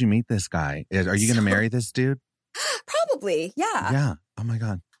 How did you meet this guy? Are you going to marry this dude? Probably. Yeah. Yeah. Oh my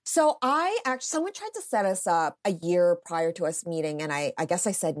God. So someone tried to set us up a year prior to us meeting, and I guess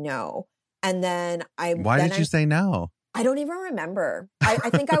I said no. And then Why did you say no? I don't even remember. I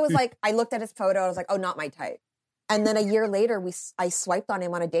think I was like, I looked at his photo. I was like, oh, not my type. And then a year later, I swiped on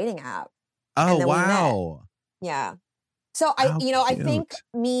him on a dating app. Oh, then we wow. Yeah. So How I think cute.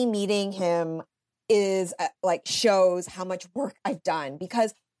 me meeting him is shows how much work I've done,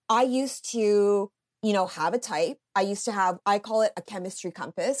 because I used to, have a type. I call it a chemistry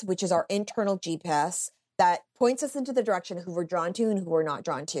compass, which is our internal GPS that points us into the direction of who we're drawn to and who we're not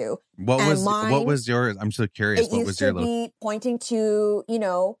drawn to. What was yours? I'm so curious. It What used was your to be pointing to,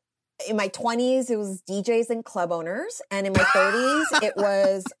 in my 20s, it was DJs and club owners. And in my 30s, it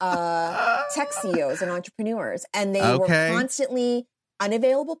was tech CEOs and entrepreneurs. And they were constantly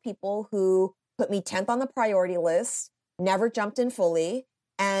unavailable people who put me 10th on the priority list, never jumped in fully.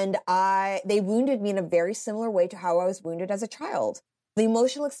 And they wounded me in a very similar way to how I was wounded as a child. The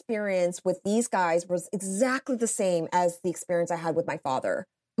emotional experience with these guys was exactly the same as the experience I had with my father,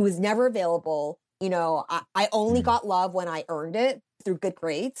 who was never available. I only got love when I earned it through good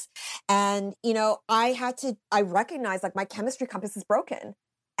grades. And, I recognized like my chemistry compass is broken.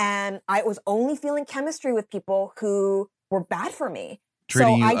 And I was only feeling chemistry with people who were bad for me.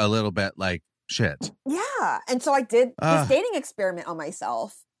 Treating you a little bit like shit. Yeah. And so I did this dating experiment on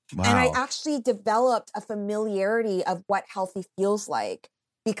myself. Wow. And I actually developed a familiarity of what healthy feels like,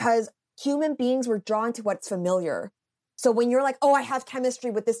 because human beings were drawn to what's familiar. So when you're like, oh, I have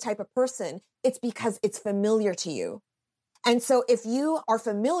chemistry with this type of person, it's because it's familiar to you. And so if you are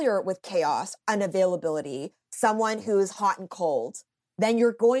familiar with chaos, unavailability, someone who is hot and cold, then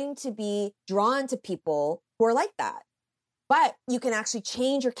you're going to be drawn to people who are like that. But you can actually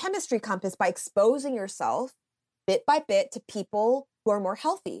change your chemistry compass by exposing yourself bit by bit to people who are more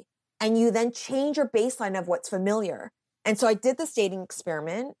healthy. And you then change your baseline of what's familiar. And so I did this dating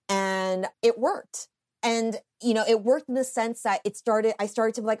experiment and it worked. And, it worked in the sense that I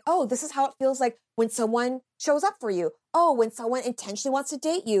started to be like, oh, this is how it feels like when someone shows up for you. Oh, when someone intentionally wants to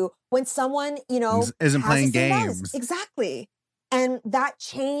date you, when someone, isn't playing games. Exactly. And that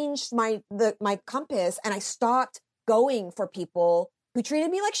changed my compass. And I stopped going for people who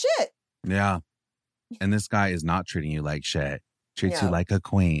treated me like shit. Yeah. And this guy is not treating you like shit. Treats you like a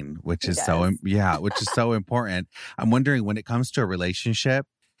queen, which is so important. I'm wondering, when it comes to a relationship,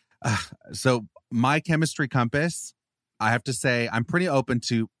 so my chemistry compass, I have to say, I'm pretty open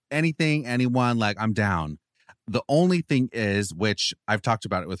to anything, anyone, like I'm down. The only thing is, which I've talked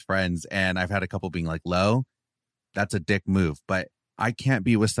about it with friends and I've had a couple being like, low, that's a dick move. But I can't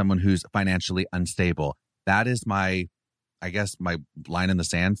be with someone who's financially unstable. That is my line in the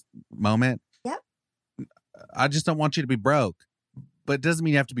sand moment. Yep. I just don't want you to be broke. But it doesn't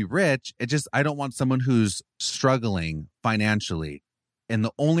mean you have to be rich. I don't want someone who's struggling financially. And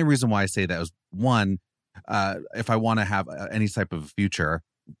the only reason why I say that is, one, if I want to have any type of future,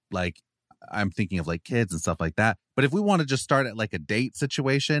 like I'm thinking of like kids and stuff like that. But if we want to just start at like a date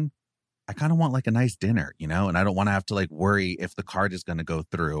situation, I kind of want like a nice dinner, and I don't want to have to like worry if the card is going to go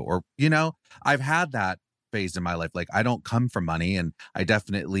through, or, I've had that phase in my life. Like, I don't come from money, and I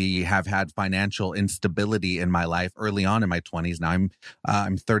definitely have had financial instability in my life early on in my 20s. Now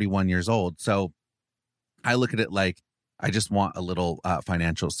I'm 31 years old. So I look at it like I just want a little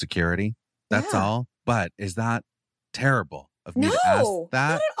financial security. That's all. But is that terrible of me to ask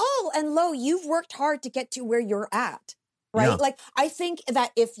that? Not at all. And Lo, you've worked hard to get to where you're at, right? Yeah. Like, I think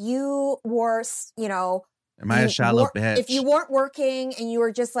that if you were, Am I a shallow bitch? If you weren't working and you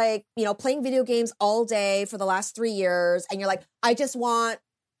were just like, playing video games all day for the last 3 years and you're like, I just want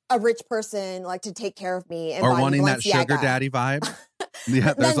a rich person like to take care of me. And or buy me wanting that Balenciaga. sugar daddy vibe.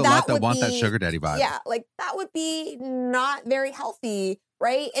 Yeah, there's a lot that want that sugar daddy vibe. Yeah, like that would be not very healthy,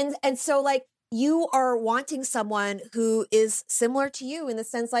 right? And so like you are wanting someone who is similar to you in the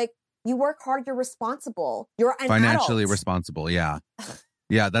sense like you work hard, you're responsible, you're an financially adult. responsible. Yeah.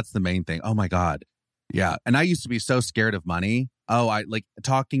 Yeah, that's the main thing. Oh my God. Yeah. And I used to be so scared of money. Oh, I like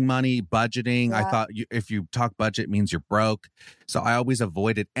talking money, budgeting. Yeah. I thought if you talk budget means you're broke. So I always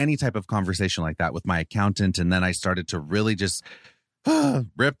avoided any type of conversation like that with my accountant. And then I started to really just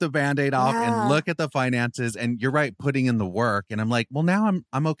rip the Band-Aid off and look at the finances. And you're right, putting in the work. And I'm like, well, now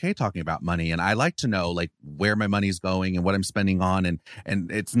I'm okay talking about money. And I like to know like where my money's going and what I'm spending on.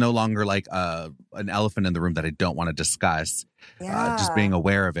 And it's no longer like an elephant in the room that I don't want to discuss. Just being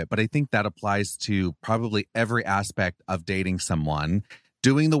aware of it. But I think that applies to probably every aspect of dating someone,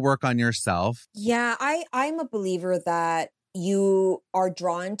 doing the work on yourself. Yeah, I'm a believer that you are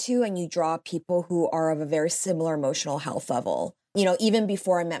drawn to and you draw people who are of a very similar emotional health level. Even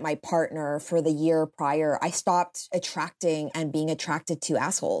before I met my partner for the year prior, I stopped attracting and being attracted to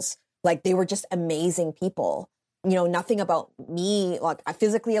assholes. Like they were just amazing people. Nothing about me. Like I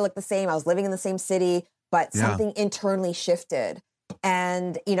physically looked the same. I was living in the same city, but something internally shifted.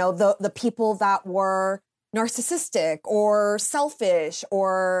 And, the people that were narcissistic or selfish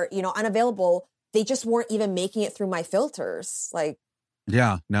or, unavailable, they just weren't even making it through my filters. Like,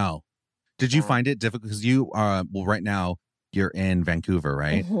 yeah, no. Did you find it difficult? Because you are, right now, you're in Vancouver,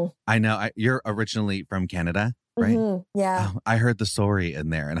 right? Mm-hmm. I know you're originally from Canada, right? Mm-hmm. Yeah. I heard the story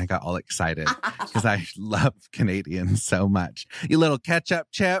in there and I got all excited because I love Canadians so much. You little ketchup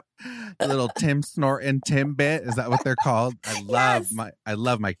chip, you little Tim Snorton Timbit. Is that what they're called? I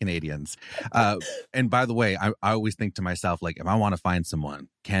love my Canadians. And by the way, I always think to myself, like, if I want to find someone,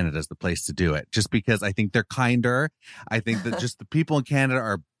 Canada's the place to do it. Just because I think they're kinder. I think that just the people in Canada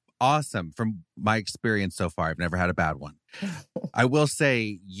are awesome from my experience so far. I've never had a bad one. I will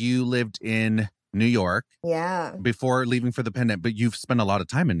say you lived in New York. Yeah. Before leaving for the pandemic, but you've spent a lot of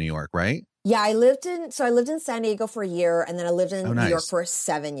time in New York, right? Yeah, I lived in San Diego for a year and then I lived in nice. New York for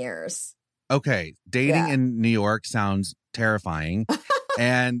 7 years. Okay. Dating in New York sounds terrifying.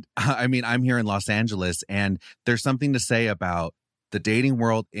 And I mean, I'm here in Los Angeles and there's something to say about the dating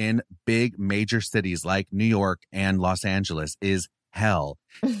world in big major cities like New York and Los Angeles is hell.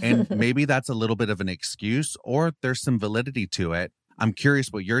 And maybe that's a little bit of an excuse or there's some validity to it. I'm curious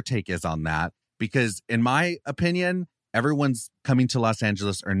what your take is on that, because in my opinion, everyone's coming to Los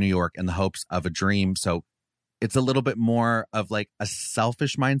Angeles or New York in the hopes of a dream. So it's a little bit more of like a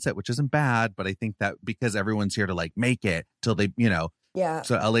selfish mindset, which isn't bad. But I think that because everyone's here to like make it till they, Yeah.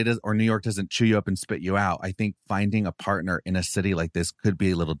 So LA or New York doesn't chew you up and spit you out. I think finding a partner in a city like this could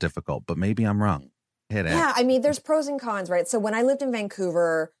be a little difficult, but maybe I'm wrong. Hit it. Yeah, I mean, there's pros and cons, right? So when I lived in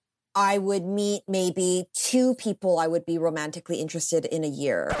Vancouver, I would meet maybe 2 people I would be romantically interested in a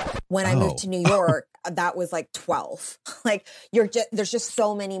year. When I moved to New York, that was like 12. Like there's just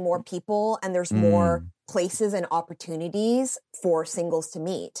so many more people and there's more places and opportunities for singles to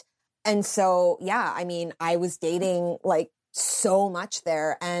meet. And so, yeah, I mean, I was dating like so much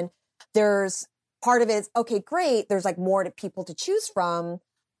there. And there's part of it is, okay, great. There's like more to people to choose from,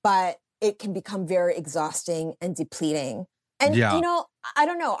 but it can become very exhausting and depleting. And, I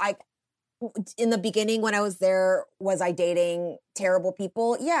don't know. In the beginning when I was there, was I dating terrible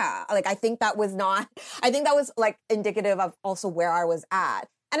people? Yeah. Like, I think that was like indicative of also where I was at.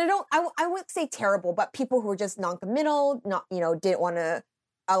 And I wouldn't say terrible, but people who were just non-committal, didn't want to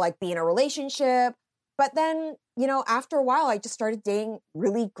like be in a relationship. But then, after a while, I just started dating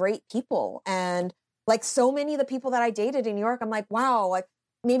really great people. And like so many of the people that I dated in New York, I'm like, wow, like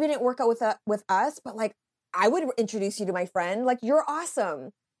maybe it didn't work out with us, but like, I would introduce you to my friend. Like, you're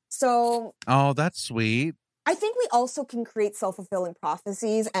awesome. So. Oh, that's sweet. I think we also can create self-fulfilling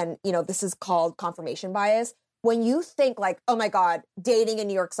prophecies. And, this is called confirmation bias. When you think like, oh my God, dating in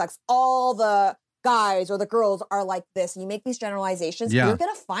New York sucks. All the guys or the girls are like this. And you make these generalizations. You're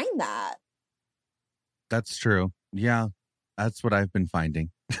going to find that. That's true. Yeah. That's what I've been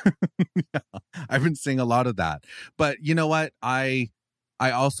finding. I've been seeing a lot of that. But you know what? I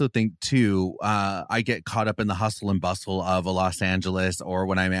also think too, I get caught up in the hustle and bustle of a Los Angeles or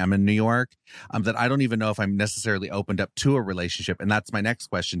when I am in New York, that I don't even know if I'm necessarily opened up to a relationship. And that's my next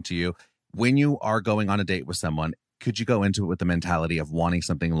question to you. When you are going on a date with someone, could you go into it with the mentality of wanting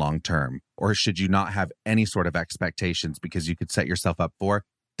something long-term? Or should you not have any sort of expectations because you could set yourself up for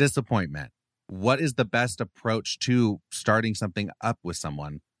disappointment? What is the best approach to starting something up with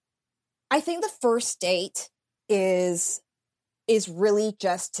someone? I think the first date is really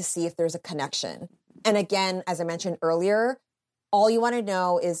just to see if there's a connection. And again, as I mentioned earlier, all you want to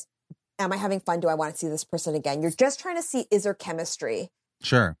know is, am I having fun? Do I want to see this person again? You're just trying to see, is there chemistry?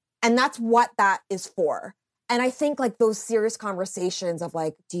 Sure. And that's what that is for. And I think like those serious conversations of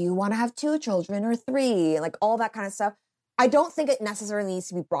like, do you want to have 2 children or 3? Like all that kind of stuff. I don't think it necessarily needs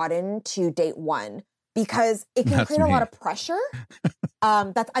to be brought into date 1 because it can create a lot of pressure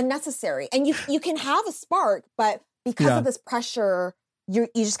that's unnecessary. And you can have a spark, but because of this pressure, you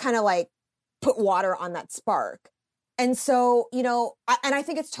just kind of like put water on that spark. And so, you know, and I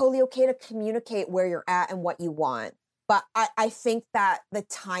think it's totally okay to communicate where you're at and what you want. But I think that the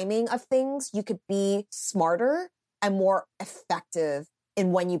timing of things, you could be smarter and more effective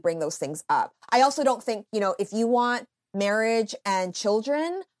in when you bring those things up. I also don't think, you know, if you want marriage and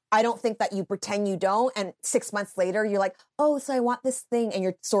children, I don't think that you pretend you don't. And 6 months later, you're like, oh, so I want this thing. And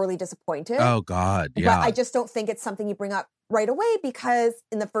you're sorely disappointed. Oh, God. Yeah. But I just don't think it's something you bring up right away because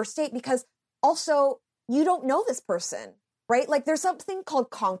in the first date, because also you don't know this person, right? Like there's something called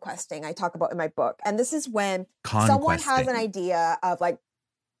conquesting I talk about in my book. And this is when someone has an idea of like,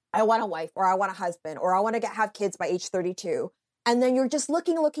 I want a wife or I want a husband or I want to have kids by age 32. And then you're just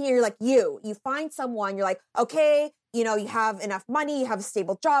looking and you're like, you find someone, you're like, okay, you know, you have enough money, you have a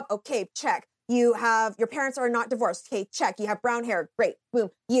stable job. Okay, check. Your parents are not divorced. Okay, check. You have brown hair. Great. Boom.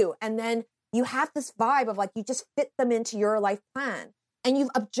 You. And then you have this vibe of like, you just fit them into your life plan and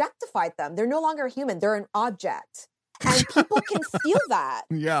you've objectified them. They're no longer human. They're an object. And people can feel that.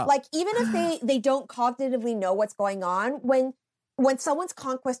 Yeah. Like even if they don't cognitively know what's going on, when someone's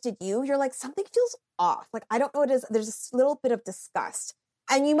conquested you, you're like, something feels off. Like, I don't know what it is. There's this little bit of disgust.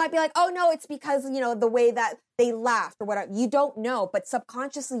 And you might be like, oh no, it's because, you know, the way that they laughed or whatever. You don't know, but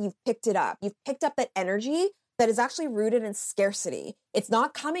subconsciously you've picked it up. You've picked up that energy that is actually rooted in scarcity. It's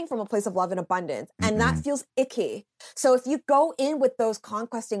not coming from a place of love and abundance. And that feels icky. So if you go in with those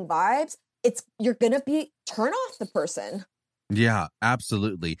conquesting vibes, you're going to turn off the person. Yeah,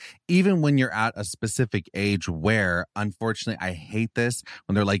 absolutely. Even when you're at a specific age where, unfortunately, I hate this,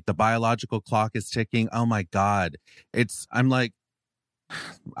 when they're like, the biological clock is ticking. Oh my God. I'm like,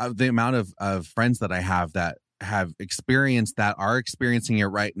 the amount of friends that I have that have experienced that are experiencing it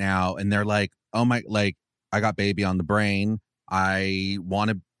right now. And they're like, oh my, like, I got baby on the brain. They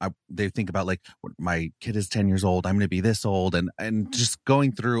think about like, my kid is 10 years old. I'm going to be this old. And just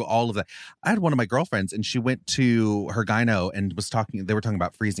going through all of that. I had one of my girlfriends and she went to her gyno and they were talking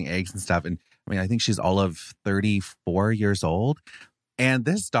about freezing eggs and stuff. And I mean, I think she's all of 34 years old. And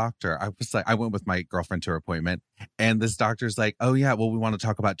this doctor, I went with my girlfriend to her appointment and this doctor's like, oh yeah, well, we want to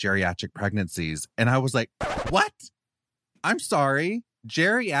talk about geriatric pregnancies. And I was like, what? I'm sorry.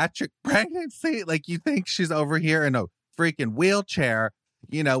 Geriatric pregnancy? Like you think she's over here in a freaking wheelchair,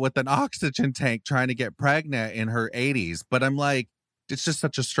 you know, with an oxygen tank trying to get pregnant in her 80s. But I'm like, it's just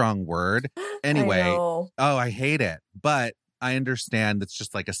such a strong word. Anyway, I hate it. But I understand it's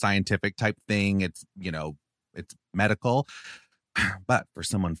just like a scientific type thing. It's, you know, it's medical. But for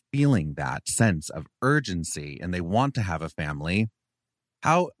someone feeling that sense of urgency and they want to have a family,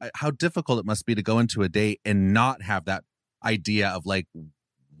 how difficult it must be to go into a date and not have that idea of like,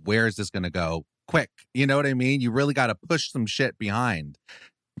 where is this going to go? Quick. You know what I mean? You really got to push some shit behind.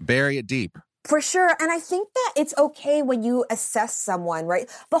 Bury it deep. For sure. And I think that it's okay when you assess someone, right?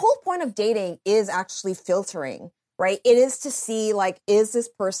 The whole point of dating is actually filtering, right? It is to see like, is this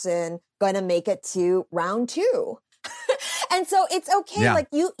person going to make it to round 2? And so it's okay. Yeah. Like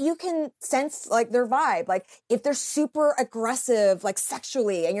you can sense like their vibe. Like if they're super aggressive, like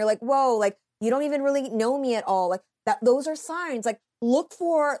sexually, and you're like, whoa, like you don't even really know me at all. Like those are signs. Like look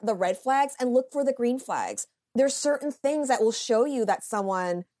for the red flags and look for the green flags. There's certain things that will show you that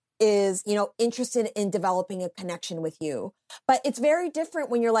someone is, you know, interested in developing a connection with you. But it's very different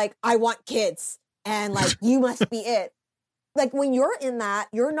when you're like, I want kids and like, you must be it. Like when you're in that,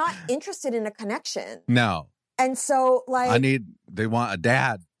 you're not interested in a connection. No. And so like, they want a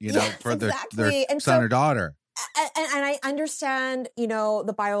dad, you know, for their son or daughter. And I understand, you know,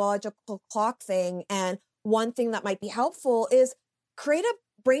 the biological clock thing. And one thing that might be helpful is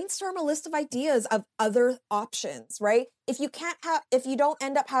brainstorm a list of ideas of other options, right? If you don't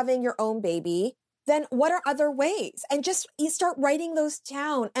end up having your own baby, then what are other ways? And you start writing those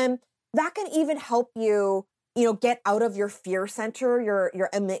down. And that can even help you, you know, get out of your fear center, your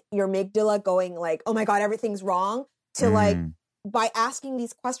amygdala going like, oh my God, everything's wrong, to like, by asking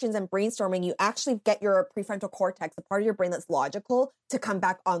these questions and brainstorming, you actually get your prefrontal cortex, the part of your brain that's logical, to come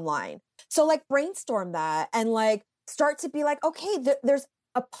back online. So like brainstorm that and like start to be like, okay, there's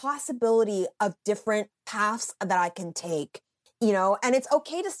a possibility of different paths that I can take. and it's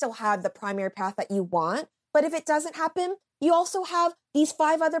okay to still have the primary path that you want. But if it doesn't happen, you also have these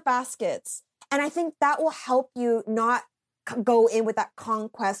 5 other baskets. And I think that will help you not go in with that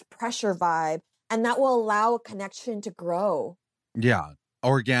conquest pressure vibe. And that will allow a connection to grow. Yeah,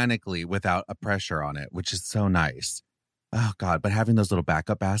 organically without a pressure on it, which is so nice. Oh, God. But having those little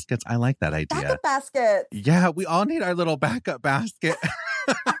backup baskets, I like that idea. Backup basket. Yeah, we all need our little backup basket.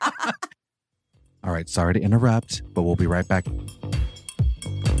 All right, sorry to interrupt, but we'll be right back.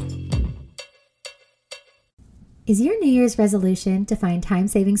 Is your New Year's resolution to find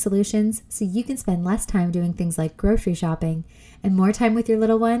time-saving solutions so you can spend less time doing things like grocery shopping and more time with your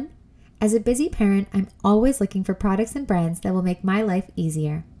little one? As a busy parent, I'm always looking for products and brands that will make my life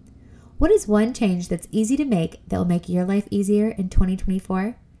easier. What is one change that's easy to make that will make your life easier in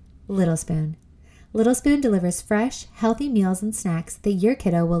 2024? Little Spoon. Little Spoon delivers fresh, healthy meals and snacks that your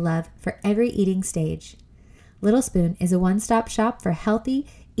kiddo will love for every eating stage. Little Spoon is a one-stop shop for healthy,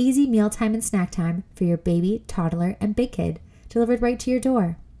 easy mealtime and snack time for your baby, toddler, and big kid, delivered right to your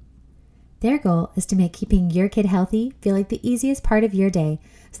door. Their goal is to make keeping your kid healthy feel like the easiest part of your day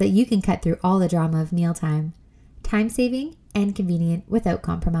so that you can cut through all the drama of mealtime. Time-saving and convenient without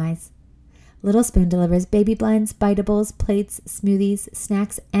compromise. Little Spoon delivers baby blends, biteables, plates, smoothies,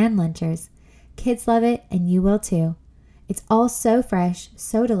 snacks, and lunchers. Kids love it, and you will too. It's all so fresh,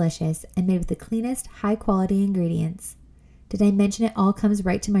 so delicious, and made with the cleanest, high-quality ingredients. Did I mention it all comes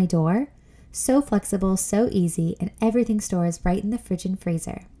right to my door? So flexible, so easy, and everything stores right in the fridge and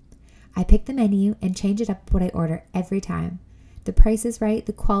freezer. I pick the menu and change it up what I order every time. The price is right,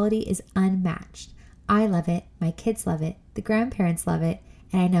 the quality is unmatched. I love it, my kids love it, the grandparents love it,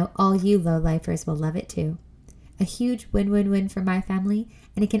 and I know all you low-lifers will love it too. A huge win-win-win for my family,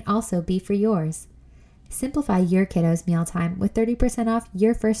 and it can also be for yours. Simplify your kiddo's mealtime with 30% off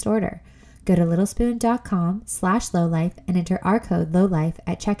your first order. Go to littlespoon.com/lowlife and enter our code LOWLIFE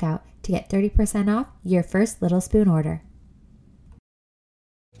at checkout to get 30% off your first Little Spoon order.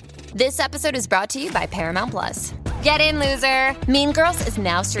 This episode is brought to you by Paramount Plus. Get in, loser! Mean Girls is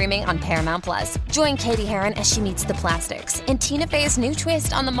now streaming on Paramount Plus. Join Katie Heron as she meets the plastics in Tina Fey's new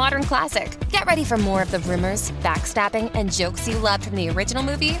twist on the modern classic. Get ready for more of the rumors, backstabbing, and jokes you loved from the original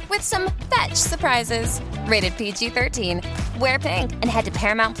movie with some fetch surprises. Rated PG-13. Wear pink and head to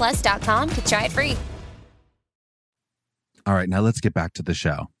ParamountPlus.com to try it free. All right, now let's get back to the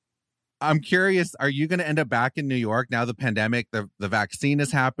show. I'm curious, are you going to end up back in New York now the pandemic, the vaccine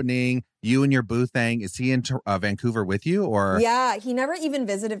is happening, you and your boo thing? Is he in Vancouver with you or? Yeah, he never even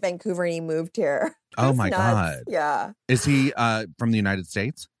visited Vancouver and he moved here. Oh my nuts. God. Yeah. Is he from the United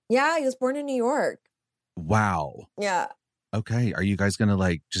States? Yeah, he was born in New York. Wow. Yeah. Okay. Are you guys going to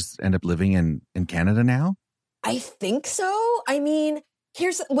like just end up living in Canada now? I think so. I mean,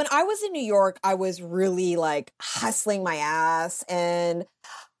 when I was in New York, I was really like hustling my ass and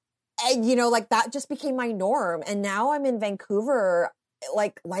like that just became my norm. And now I'm in Vancouver.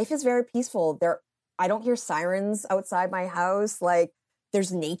 Like life is very peaceful there. I don't hear sirens outside my house. Like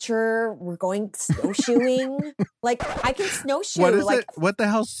there's nature. We're going snowshoeing. Like I can snowshoe. What is it? What the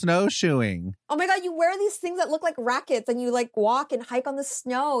hell snowshoeing? Oh my God. You wear these things that look like rackets and you like walk and hike on the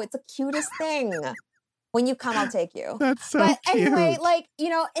snow. It's the cutest thing. When you come, I'll take you. That's so But cute. anyway, like,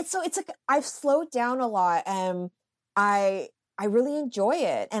 it's like I've slowed down a lot and I really enjoy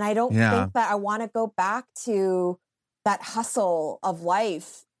it. And I don't think that I want to go back to that hustle of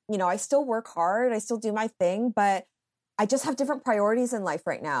life. I still work hard. I still do my thing, but I just have different priorities in life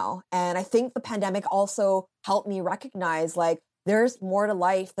right now. And I think the pandemic also helped me recognize like there's more to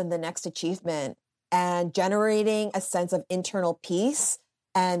life than the next achievement, and generating a sense of internal peace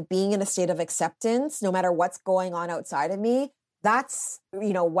and being in a state of acceptance, no matter what's going on outside of me. That's,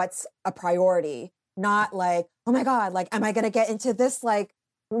 what's a priority. Not like, oh my God, like, am I going to get into this like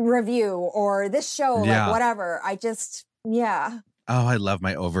review or this show, like whatever. Yeah. Oh, I love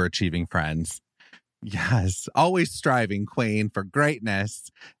my overachieving friends. Yes. Always striving, Queen, for greatness.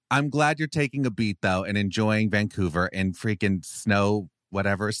 I'm glad you're taking a beat though and enjoying Vancouver and freaking snow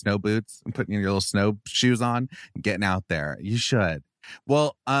boots and putting your little snow shoes on and getting out there. You should.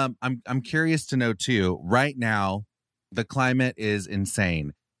 Well, I'm curious to know too, right now, the climate is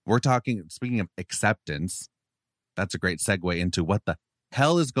insane. Speaking of acceptance, that's a great segue into what the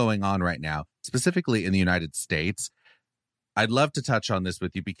hell is going on right now, specifically in the United States. I'd love to touch on this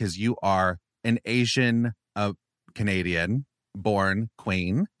with you because you are an Asian Canadian born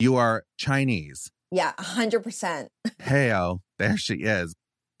queen. You are Chinese. Yeah, 100%. Hey-o, there she is.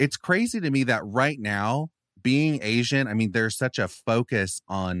 It's crazy to me that right now, being Asian, I mean, there's such a focus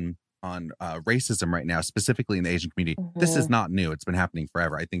on racism right now, specifically in the Asian community. Mm-hmm. This is not new. It's been happening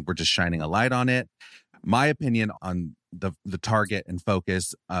forever. I think we're just shining a light on it. My opinion on the target and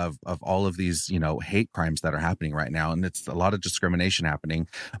focus of all of these, hate crimes that are happening right now. And it's a lot of discrimination happening.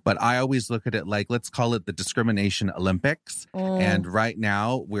 But I always look at it like, let's call it the discrimination Olympics. And right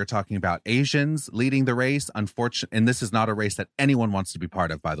now we're talking about Asians leading the race. Unfortunately, and this is not a race that anyone wants to be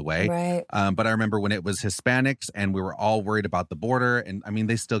part of, by the way. Right. But I remember when it was Hispanics and we were all worried about the border. And I mean,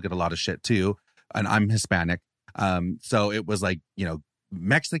 they still get a lot of shit too. And I'm Hispanic. So it was like,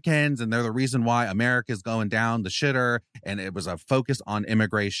 Mexicans, and they're the reason why America's going down the shitter. And it was a focus on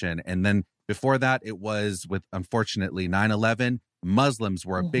immigration. And then before that, it was with, unfortunately, 9/11, Muslims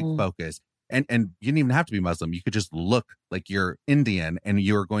were a big focus. And you didn't even have to be Muslim. You could just look like you're Indian and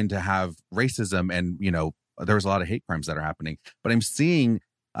you're going to have racism. And, there was a lot of hate crimes that are happening. But I'm seeing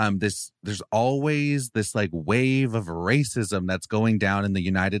there's always this like wave of racism that's going down in the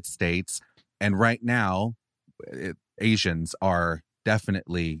United States. And right now, Asians are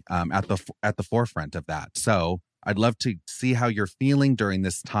definitely at the forefront of that. So I'd love to see how you're feeling during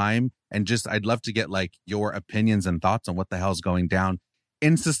this time. And just, I'd love to get like your opinions and thoughts on what the hell's going down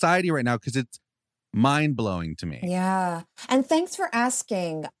in society right now, because it's mind blowing to me. Yeah. And thanks for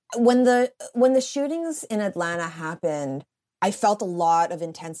asking. When the shootings in Atlanta happened, I felt a lot of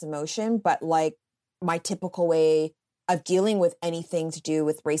intense emotion, but like my typical way of dealing with anything to do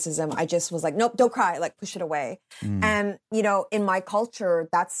with racism, I just was like, nope, don't cry, like push it away. And, in my culture,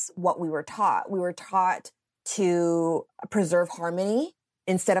 that's what we were taught. We were taught to preserve harmony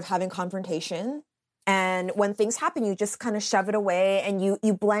instead of having confrontation. And when things happen, you just kind of shove it away and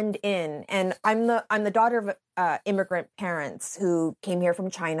you blend in. And I'm the daughter of immigrant parents who came here from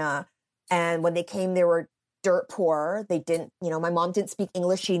China. And when they came, they were dirt poor. They didn't, my mom didn't speak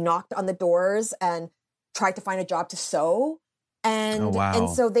English. She knocked on the doors and tried to find a job to sew. And and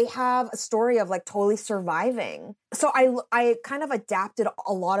so they have a story of like totally surviving. So I kind of adapted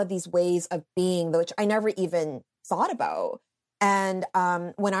a lot of these ways of being, which I never even thought about. And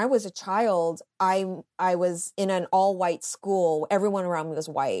when I was a child, I was in an all-white school. Everyone around me was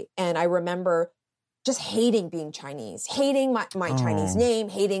white. And I remember just hating being Chinese, hating my Chinese name,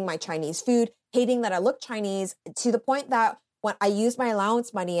 hating my Chinese food, hating that I looked Chinese, to the point that when I used my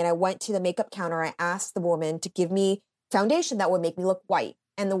allowance money and I went to the makeup counter, I asked the woman to give me foundation that would make me look white.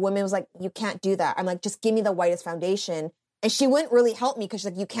 And the woman was like, you can't do that. I'm like, just give me the whitest foundation. And she wouldn't really help me because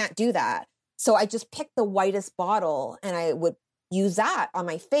she's like, you can't do that. So I just picked the whitest bottle and I would use that on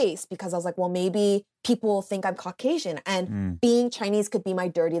my face because I was like, well, maybe people think I'm Caucasian and being Chinese could be my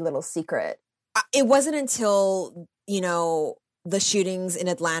dirty little secret. It wasn't until, the shootings in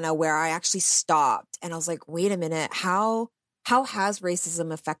Atlanta where I actually stopped and I was like, wait a minute, how has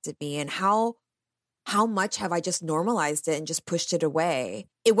racism affected me, and how much have I just normalized it and just pushed it away?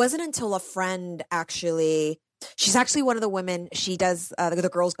 It wasn't until a friend she's actually one of the women, she does the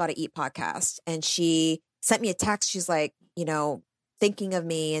Girls Gotta Eat podcast, and she sent me a text. She's like, thinking of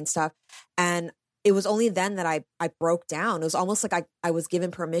me and stuff. And it was only then that I broke down. It was almost like I was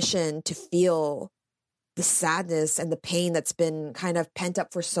given permission to feel the sadness and the pain that's been kind of pent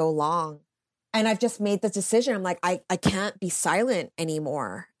up for so long. And I've just made the decision. I'm like, I can't be silent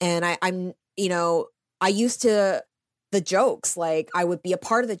anymore. And I'm I used to, the jokes, like I would be a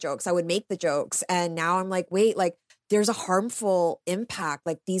part of the jokes. I would make the jokes. And now I'm like, wait, like there's a harmful impact.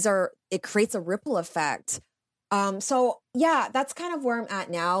 Like it creates a ripple effect. So yeah, that's kind of where I'm at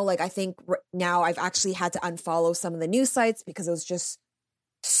now. Like, I think now I've actually had to unfollow some of the news sites because it was just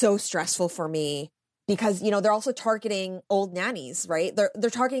so stressful for me. Because, they're also targeting old nannies, right? They're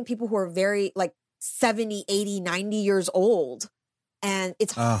targeting people who are very like 70, 80, 90 years old. And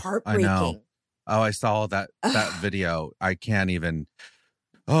it's heartbreaking. I know. Oh, I saw that video. I can't even.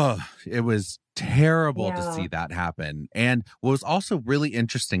 It was terrible to see that happen. And what was also really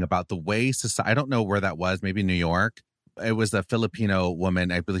interesting about the way society, I don't know where that was, maybe New York. It was a Filipino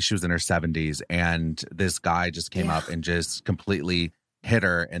woman. I believe she was in her 70s. And this guy just came up and just completely hit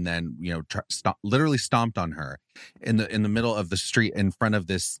her, and then literally stomped on her in the middle of the street in front of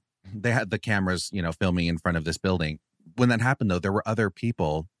this. They had the cameras filming in front of this building. When that happened, though, there were other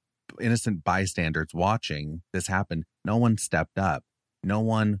people, innocent bystanders, watching this happen. No one stepped up. No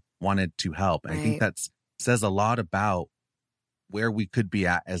one wanted to help. And I think that says a lot about where we could be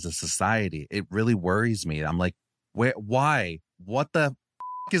at as a society. It really worries me. I'm like, why? What the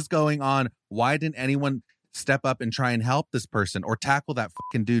is going on? Why didn't anyone step up and try and help this person or tackle that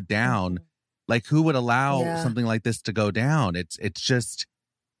fucking dude down? Like, who would allow something like this to go down? It's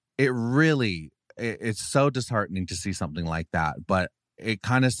so disheartening to see something like that. But it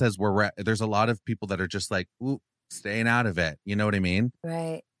kind of says there's a lot of people that are just like, ooh, staying out of it. You know what I mean?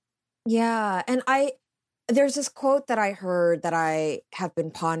 Right. Yeah. And there's this quote that I heard that I have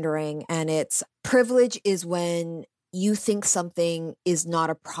been pondering, and it's, privilege is when you think something is not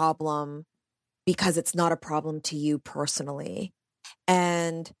a problem because it's not a problem to you personally.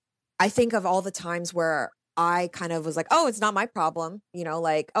 And I think of all the times where I kind of was like, oh, it's not my problem, you know,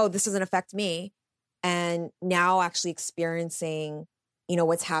 like, oh, this doesn't affect me. And now actually experiencing, you know,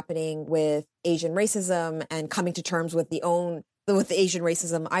 what's happening with Asian racism and coming to terms with the Asian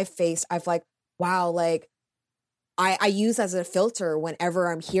racism I've faced, I've like, wow, like I use as a filter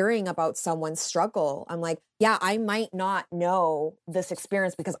whenever I'm hearing about someone's struggle. I'm like, yeah, I might not know this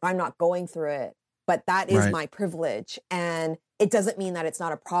experience because I'm not going through it, but that is my privilege. And it doesn't mean that it's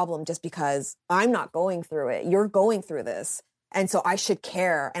not a problem just because I'm not going through it. You're going through this. And so I should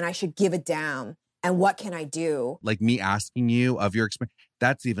care and I should give a damn. And what can I do? Like me asking you of your experience,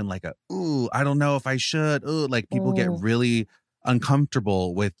 that's even like ooh, I don't know if I should. Ooh, like people get really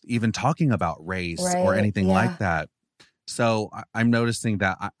uncomfortable with even talking about race or anything like that. So I'm noticing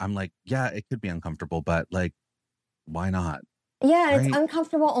that I'm like, yeah, it could be uncomfortable, but like, why not? Yeah, right? It's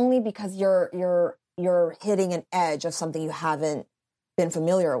uncomfortable only because you're hitting an edge of something you haven't been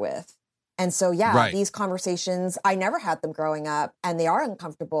familiar with. And so, these conversations, I never had them growing up and they are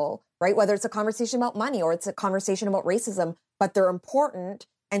uncomfortable, right? Whether it's a conversation about money or it's a conversation about racism, but they're important.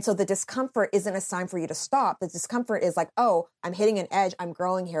 And so the discomfort isn't a sign for you to stop. The discomfort is like, oh, I'm hitting an edge. I'm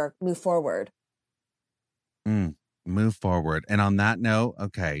growing here. Move forward. Move forward. And on that note,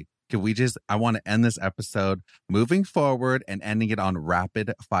 okay, I want to end this episode moving forward and ending it on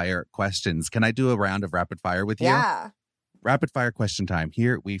rapid fire questions. Can I do a round of rapid fire with you? Yeah. Rapid fire question time.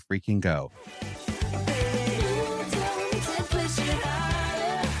 Here we freaking go.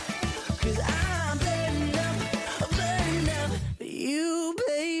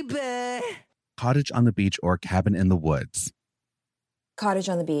 Cottage on the beach or cabin in the woods? Cottage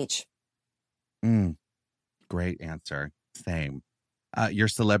on the beach. Great answer. Same. Your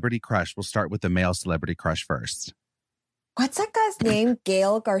celebrity crush. We'll start with the male celebrity crush first. What's that guy's name?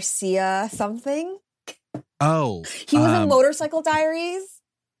 Gail Garcia something? Oh. He was in Motorcycle Diaries?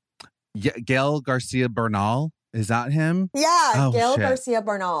 Yeah, Gail Garcia Bernal. Is that him? Yeah, Gail Garcia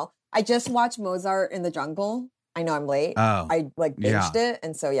Bernal. I just watched Mozart in the Jungle. I know I'm late. Oh. I like binged it.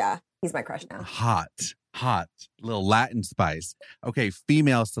 And so, he's my crush now. Hot. Little Latin spice. Okay,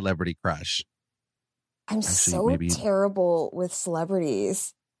 female celebrity crush. I'm terrible with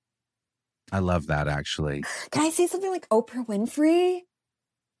celebrities. I love that, actually. Can I say something like Oprah Winfrey?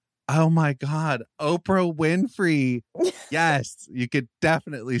 Oh my God. Oprah Winfrey. Yes, you could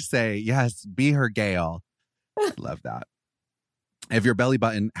definitely say, yes, be her Gail. Love that. If your belly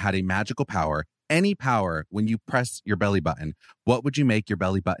button had a magical power, any power, when you press your belly button, what would you make your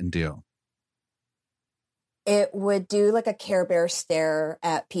belly button do? It would do like a Care Bear stare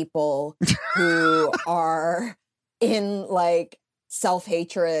at people who are in like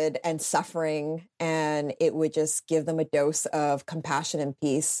self-hatred and suffering, and it would just give them a dose of compassion and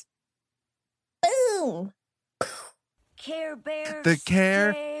peace. Boom! Care Bear. The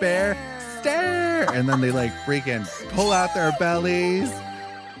Care Bear stare! And then they like freaking pull out their bellies.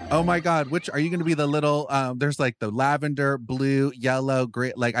 Oh my God, which are you going to be the little, there's like the lavender, blue, yellow,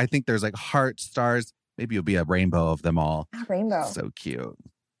 gray, like I think there's like heart, stars. Maybe you'll be a rainbow of them all. A rainbow. So cute.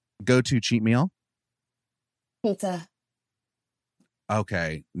 Go-to cheat meal? Pizza.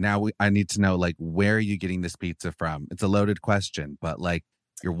 Okay, now I need to know, like, where are you getting this pizza from? It's a loaded question, but like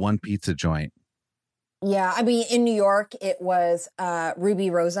your one pizza joint. Yeah, I mean, in New York, it was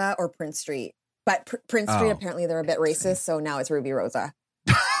Ruby Rosa or Prince Street. But Prince Street, apparently they're a bit racist, so now it's Ruby Rosa.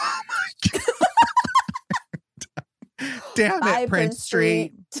 Damn it, Prince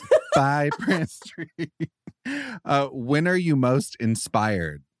Street. Bye, Prince Street. When are you most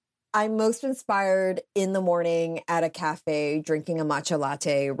inspired? I'm most inspired in the morning at a cafe, drinking a matcha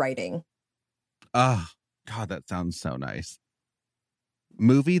latte, writing. Oh, God, that sounds so nice.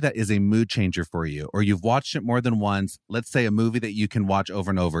 Movie that is a mood changer for you, or you've watched it more than once. Let's say a movie that you can watch over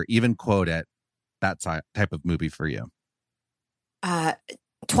and over, even quote it. That type of movie for you.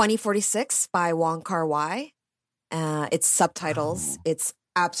 2046 by Wong Kar-wai. It's subtitles. Oh. It's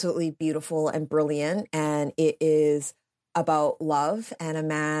absolutely beautiful and brilliant. And it is about love and a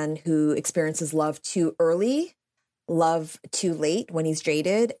man who experiences love too early, love too late when he's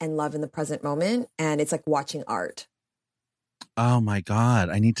jaded, and love in the present moment. And it's like watching art. Oh my God.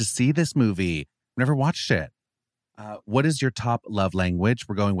 I need to see this movie. Never watched it. What is your top love language?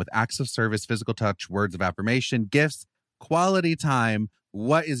 We're going with acts of service, physical touch, words of affirmation, gifts, quality time.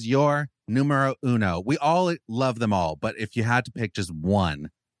 What is your numero uno? We all love them all, but if you had to pick just one,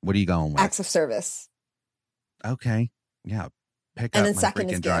 what are you going with? Acts of service. Okay. Yeah. Pick and up then my second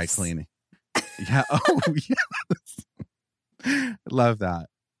freaking is dry gifts. cleaning. Yeah. Oh, yes. Love that.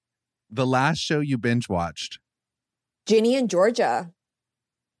 The last show you binge watched. Ginny and Georgia.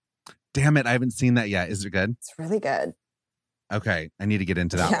 Damn it, I haven't seen that yet. Is it good? It's really good. Okay, I need to get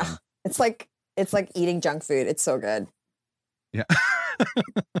into that one. It's like eating junk food. It's so good. Yeah.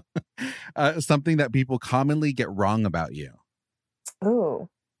 Something that people commonly get wrong about you. Ooh.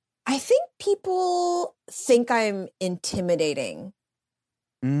 I think people think I'm intimidating.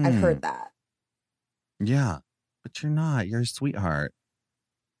 I've heard that. Yeah, but you're not. You're a sweetheart.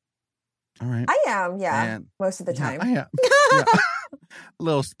 All right. I am, yeah. And most of the time. I am. Yeah. A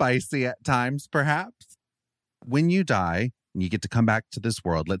little spicy at times, perhaps. When you die and you get to come back to this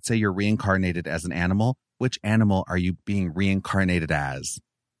world, let's say you're reincarnated as an animal. Which animal are you being reincarnated as?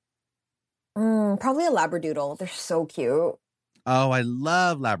 Probably a Labradoodle. They're so cute. Oh, I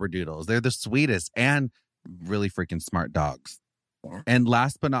love Labradoodles. They're the sweetest and really freaking smart dogs. Yeah. And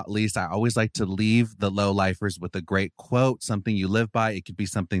last but not least, I always like to leave the low-lifers with a great quote, something you live by. It could be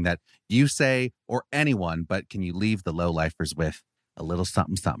something that you say or anyone, but can you leave the low-lifers with a little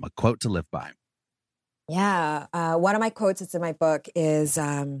something, something, a quote to live by? Yeah. One of my quotes that's in my book is,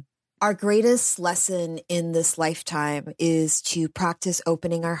 our greatest lesson in this lifetime is to practice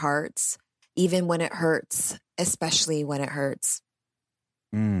opening our hearts, even when it hurts, especially when it hurts.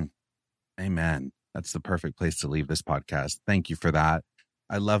 Amen. That's the perfect place to leave this podcast. Thank you for that.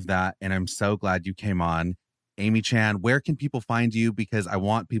 I love that. And I'm so glad you came on. Amy Chan, where can people find you? Because I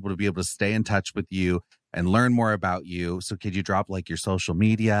want people to be able to stay in touch with you and learn more about you. So could you drop like your social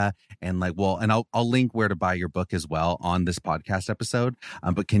media and like, well, and I'll link where to buy your book as well on this podcast episode.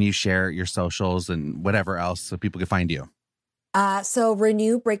 But can you share your socials and whatever else so people can find you? So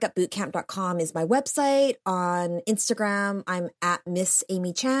renewbreakupbootcamp.com is my website. On Instagram, I'm at Miss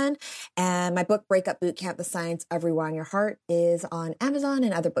Amy Chan. And my book, Breakup Bootcamp, The Science of Rewiring Your Heart, is on Amazon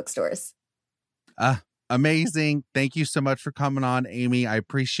and other bookstores. Amazing. Thank you so much for coming on, Amy. I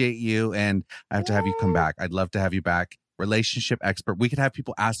appreciate you. And I have to have you come back. I'd love to have you back. Relationship expert. We could have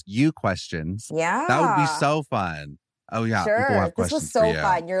people ask you questions. Yeah. That would be so fun. Oh, yeah. Sure. People have This questions was so for you.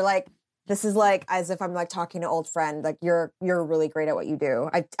 fun. You're like, this is like as if I'm like talking to an old friend. Like you're really great at what you do.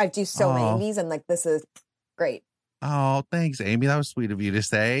 I do so many of these and like this is great. Oh, thanks, Amy. That was sweet of you to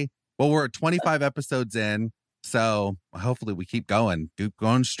say. Well, we're 25 episodes in, so hopefully we keep going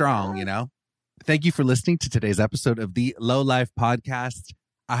strong, you know? Thank you for listening to today's episode of the Low Life Podcast.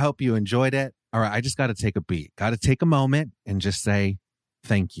 I hope you enjoyed it. All right, I just got to take a beat. Got to take a moment and just say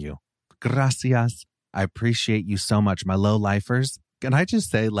thank you. Gracias. I appreciate you so much, my low lifers. Can I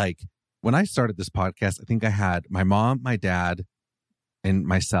just say, like, when I started this podcast, I think I had my mom, my dad, and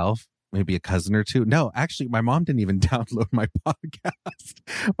myself, maybe a cousin or two. No, actually, my mom didn't even download my podcast.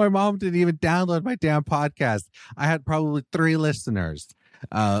 My mom didn't even download my damn podcast. I had probably 3 listeners.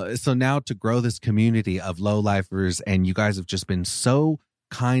 So now to grow this community of low lifers, and you guys have just been so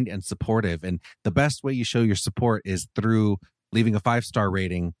kind and supportive. And the best way you show your support is through leaving a 5-star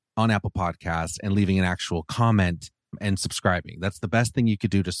rating on Apple Podcasts and leaving an actual comment and subscribing. That's the best thing you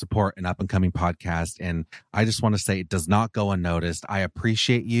could do to support an up and coming podcast. And I just want to say it does not go unnoticed. I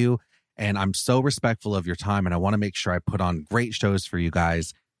appreciate you. And I'm so respectful of your time. And I want to make sure I put on great shows for you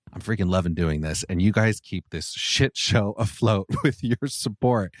guys. I'm freaking loving doing this. And you guys keep this shit show afloat with your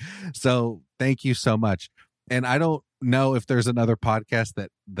support. So thank you so much. And I don't know if there's another podcast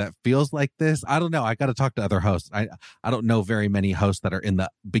that feels like this. I don't know. I got to talk to other hosts. I don't know very many hosts that are in the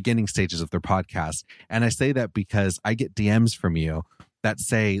beginning stages of their podcast. And I say that because I get DMs from you that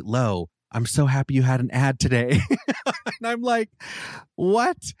say, Lo, I'm so happy you had an ad today. And I'm like,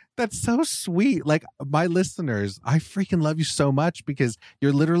 what? That's so sweet. Like, my listeners, I freaking love you so much because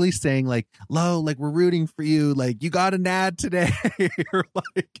you're literally saying like, Lo, like we're rooting for you. Like you got an ad today. You're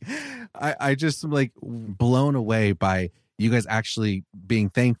like, I just am like blown away by you guys actually being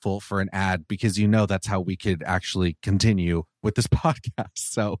thankful for an ad because you know that's how we could actually continue with this podcast.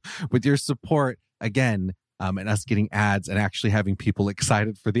 So with your support, again, and us getting ads and actually having people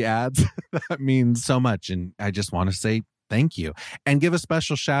excited for the ads, that means so much. And I just want to say thank you and give a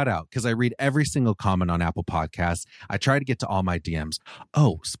special shout out because I read every single comment on Apple Podcasts. I try to get to all my DMs.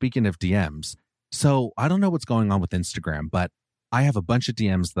 Oh, speaking of DMs. So I don't know what's going on with Instagram, but I have a bunch of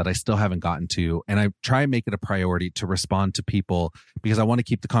DMs that I still haven't gotten to. And I try and make it a priority to respond to people because I want to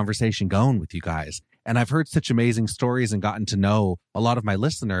keep the conversation going with you guys. And I've heard such amazing stories and gotten to know a lot of my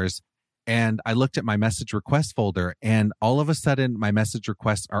listeners. And I looked at my message request folder and all of a sudden my message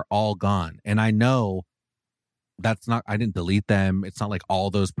requests are all gone. And I know that's not, I didn't delete them. It's not like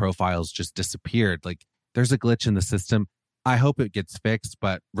all those profiles just disappeared. Like there's a glitch in the system. I hope it gets fixed.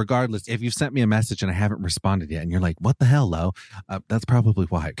 But regardless, if you've sent me a message and I haven't responded yet and you're like, what the hell, Lo? That's probably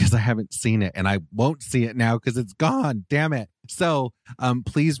why, because I haven't seen it and I won't see it now because it's gone. Damn it. So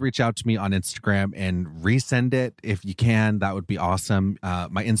please reach out to me on Instagram and resend it if you can. That would be awesome.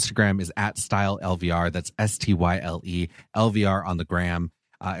 My Instagram is @StyleLVR. That's STYLE LVR on the gram.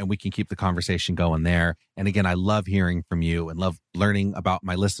 And we can keep the conversation going there. And again, I love hearing from you and love learning about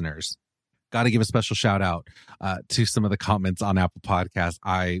my listeners. Got to give a special shout out to some of the comments on Apple Podcasts.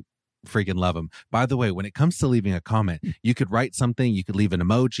 I freaking love them. By the way, when it comes to leaving a comment, you could write something, you could leave an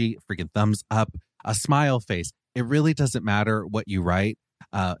emoji, freaking thumbs up, a smile face. It really doesn't matter what you write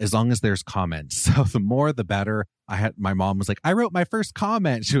as long as there's comments. So the more, the better. My mom was like, I wrote my first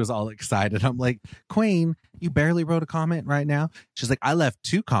comment. She was all excited. I'm like, Queen, you barely wrote a comment right now. She's like, I left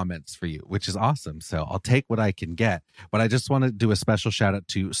 2 comments for you, which is awesome. So I'll take what I can get. But I just want to do a special shout out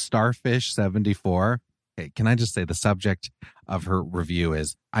to Starfish74. Hey, can I just say the subject of her review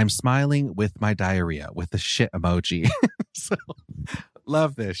is, I'm smiling with my diarrhea with the shit emoji. So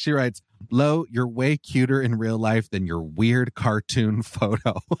love this. She writes, Lo, you're way cuter in real life than your weird cartoon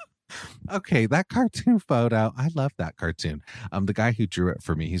photo. Okay, that cartoon photo. I love that cartoon. The guy who drew it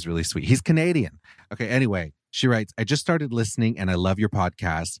for me, he's really sweet. He's Canadian. Okay, anyway, she writes, I just started listening and I love your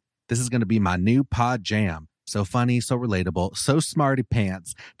podcast. This is going to be my new pod jam. So funny, so relatable, so smarty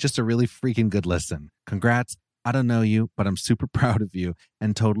pants. Just a really freaking good listen. Congrats. I don't know you, but I'm super proud of you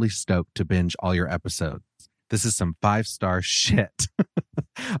and totally stoked to binge all your episodes. This is some 5-star shit.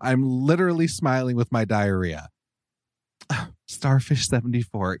 I'm literally smiling with my diarrhea.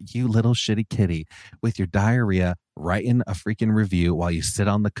 Starfish74, you little shitty kitty with your diarrhea writing a freaking review while you sit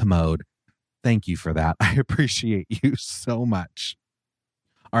on the commode. Thank you for that. I appreciate you so much.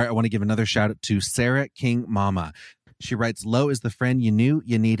 All right, I want to give another shout out to Sarah King Mama. She writes, Lo is the friend you knew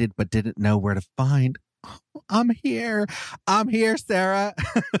you needed but didn't know where to find. I'm here, Sarah.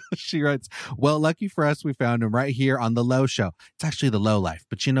 She writes, well, lucky for us, we found him right here on the Lo Show. It's actually the Lo Life,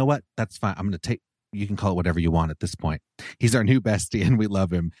 but you know what? That's fine. I'm going to you can call it whatever you want at this point. He's our new bestie and we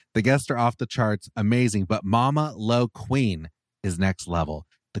love him. The guests are off the charts, amazing, but Mama Lo Queen is next level.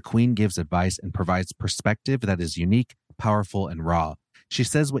 The Queen gives advice and provides perspective that is unique, powerful, and raw. She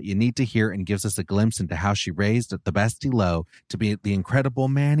says what you need to hear and gives us a glimpse into how she raised the bestie Lo to be the incredible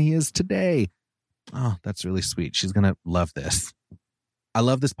man he is today. Oh, that's really sweet. She's going to love this. I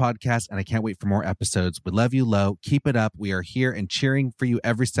love this podcast and I can't wait for more episodes. We love you, Lo. Keep it up. We are here and cheering for you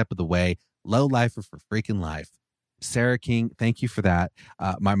every step of the way. Lo Lifer for freaking life. Sarah King, thank you for that.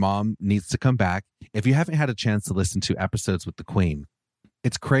 My mom needs to come back. If you haven't had a chance to listen to episodes with the Queen,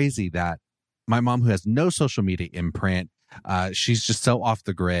 it's crazy that my mom, who has no social media imprint, she's just so off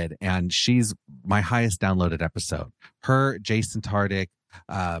the grid, and she's my highest downloaded episode. Her, Jason Tardik,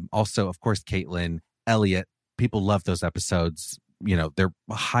 also, of course, Caitlin, Elliot. People love those episodes. You know, they're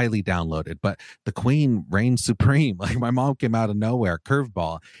highly downloaded, but the Queen reigns supreme. Like, my mom came out of nowhere,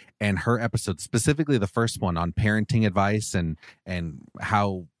 curveball, and her episode, specifically the first one on parenting advice and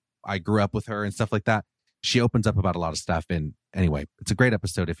how I grew up with her and stuff like that. She opens up about a lot of stuff. And anyway, it's a great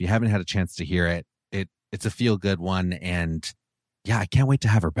episode. If you haven't had a chance to hear it, it's a feel good one. And yeah, I can't wait to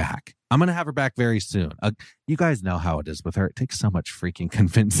have her back. I'm going to have her back very soon. You guys know how it is with her. It takes so much freaking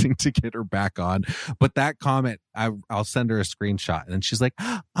convincing to get her back on. But that comment, I'll send her a screenshot. And then she's like,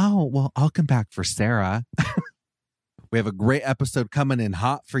 oh, well, I'll come back for Sarah. We have a great episode coming in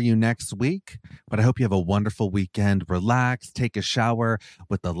hot for you next week. But I hope you have a wonderful weekend. Relax, take a shower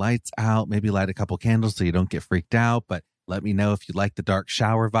with the lights out. Maybe light a couple candles so you don't get freaked out. But let me know if you like the dark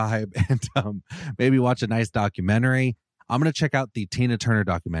shower vibe. And maybe watch a nice documentary. I'm going to check out the Tina Turner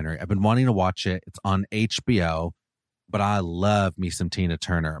documentary. I've been wanting to watch it. It's on HBO, but I love me some Tina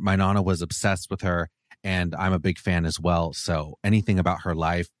Turner. My Nana was obsessed with her, and I'm a big fan as well. So anything about her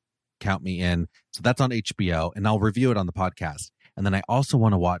life, count me in. So that's on HBO, and I'll review it on the podcast. And then I also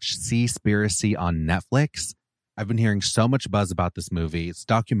want to watch Seaspiracy on Netflix. I've been hearing so much buzz about this movie. It's a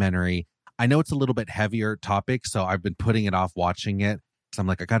documentary. I know it's a little bit heavier topic, so I've been putting it off watching it. So I'm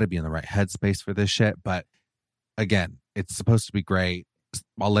like, I got to be in the right headspace for this shit. But again, it's supposed to be great.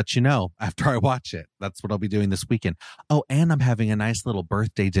 I'll let you know after I watch it. That's what I'll be doing this weekend. Oh, and I'm having a nice little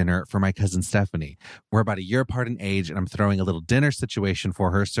birthday dinner for my cousin Stephanie. We're about a year apart in age, and I'm throwing a little dinner situation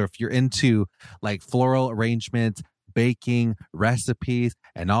for her. So if you're into like floral arrangements, baking, recipes,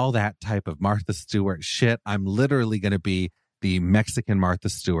 and all that type of Martha Stewart shit, I'm literally going to be the Mexican Martha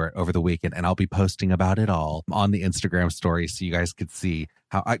Stewart over the weekend, and I'll be posting about it all on the Instagram story so you guys could see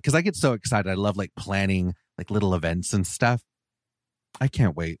how, because I get so excited. I love like planning like little events and stuff. I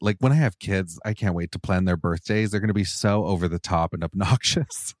can't wait. Like when I have kids, I can't wait to plan their birthdays. They're going to be so over the top and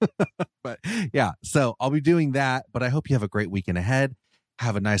obnoxious. But yeah, so I'll be doing that. But I hope you have a great weekend ahead.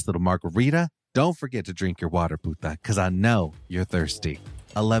 Have a nice little margarita. Don't forget to drink your water, puta, because I know you're thirsty.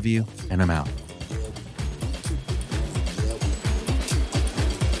 I love you, and I'm out.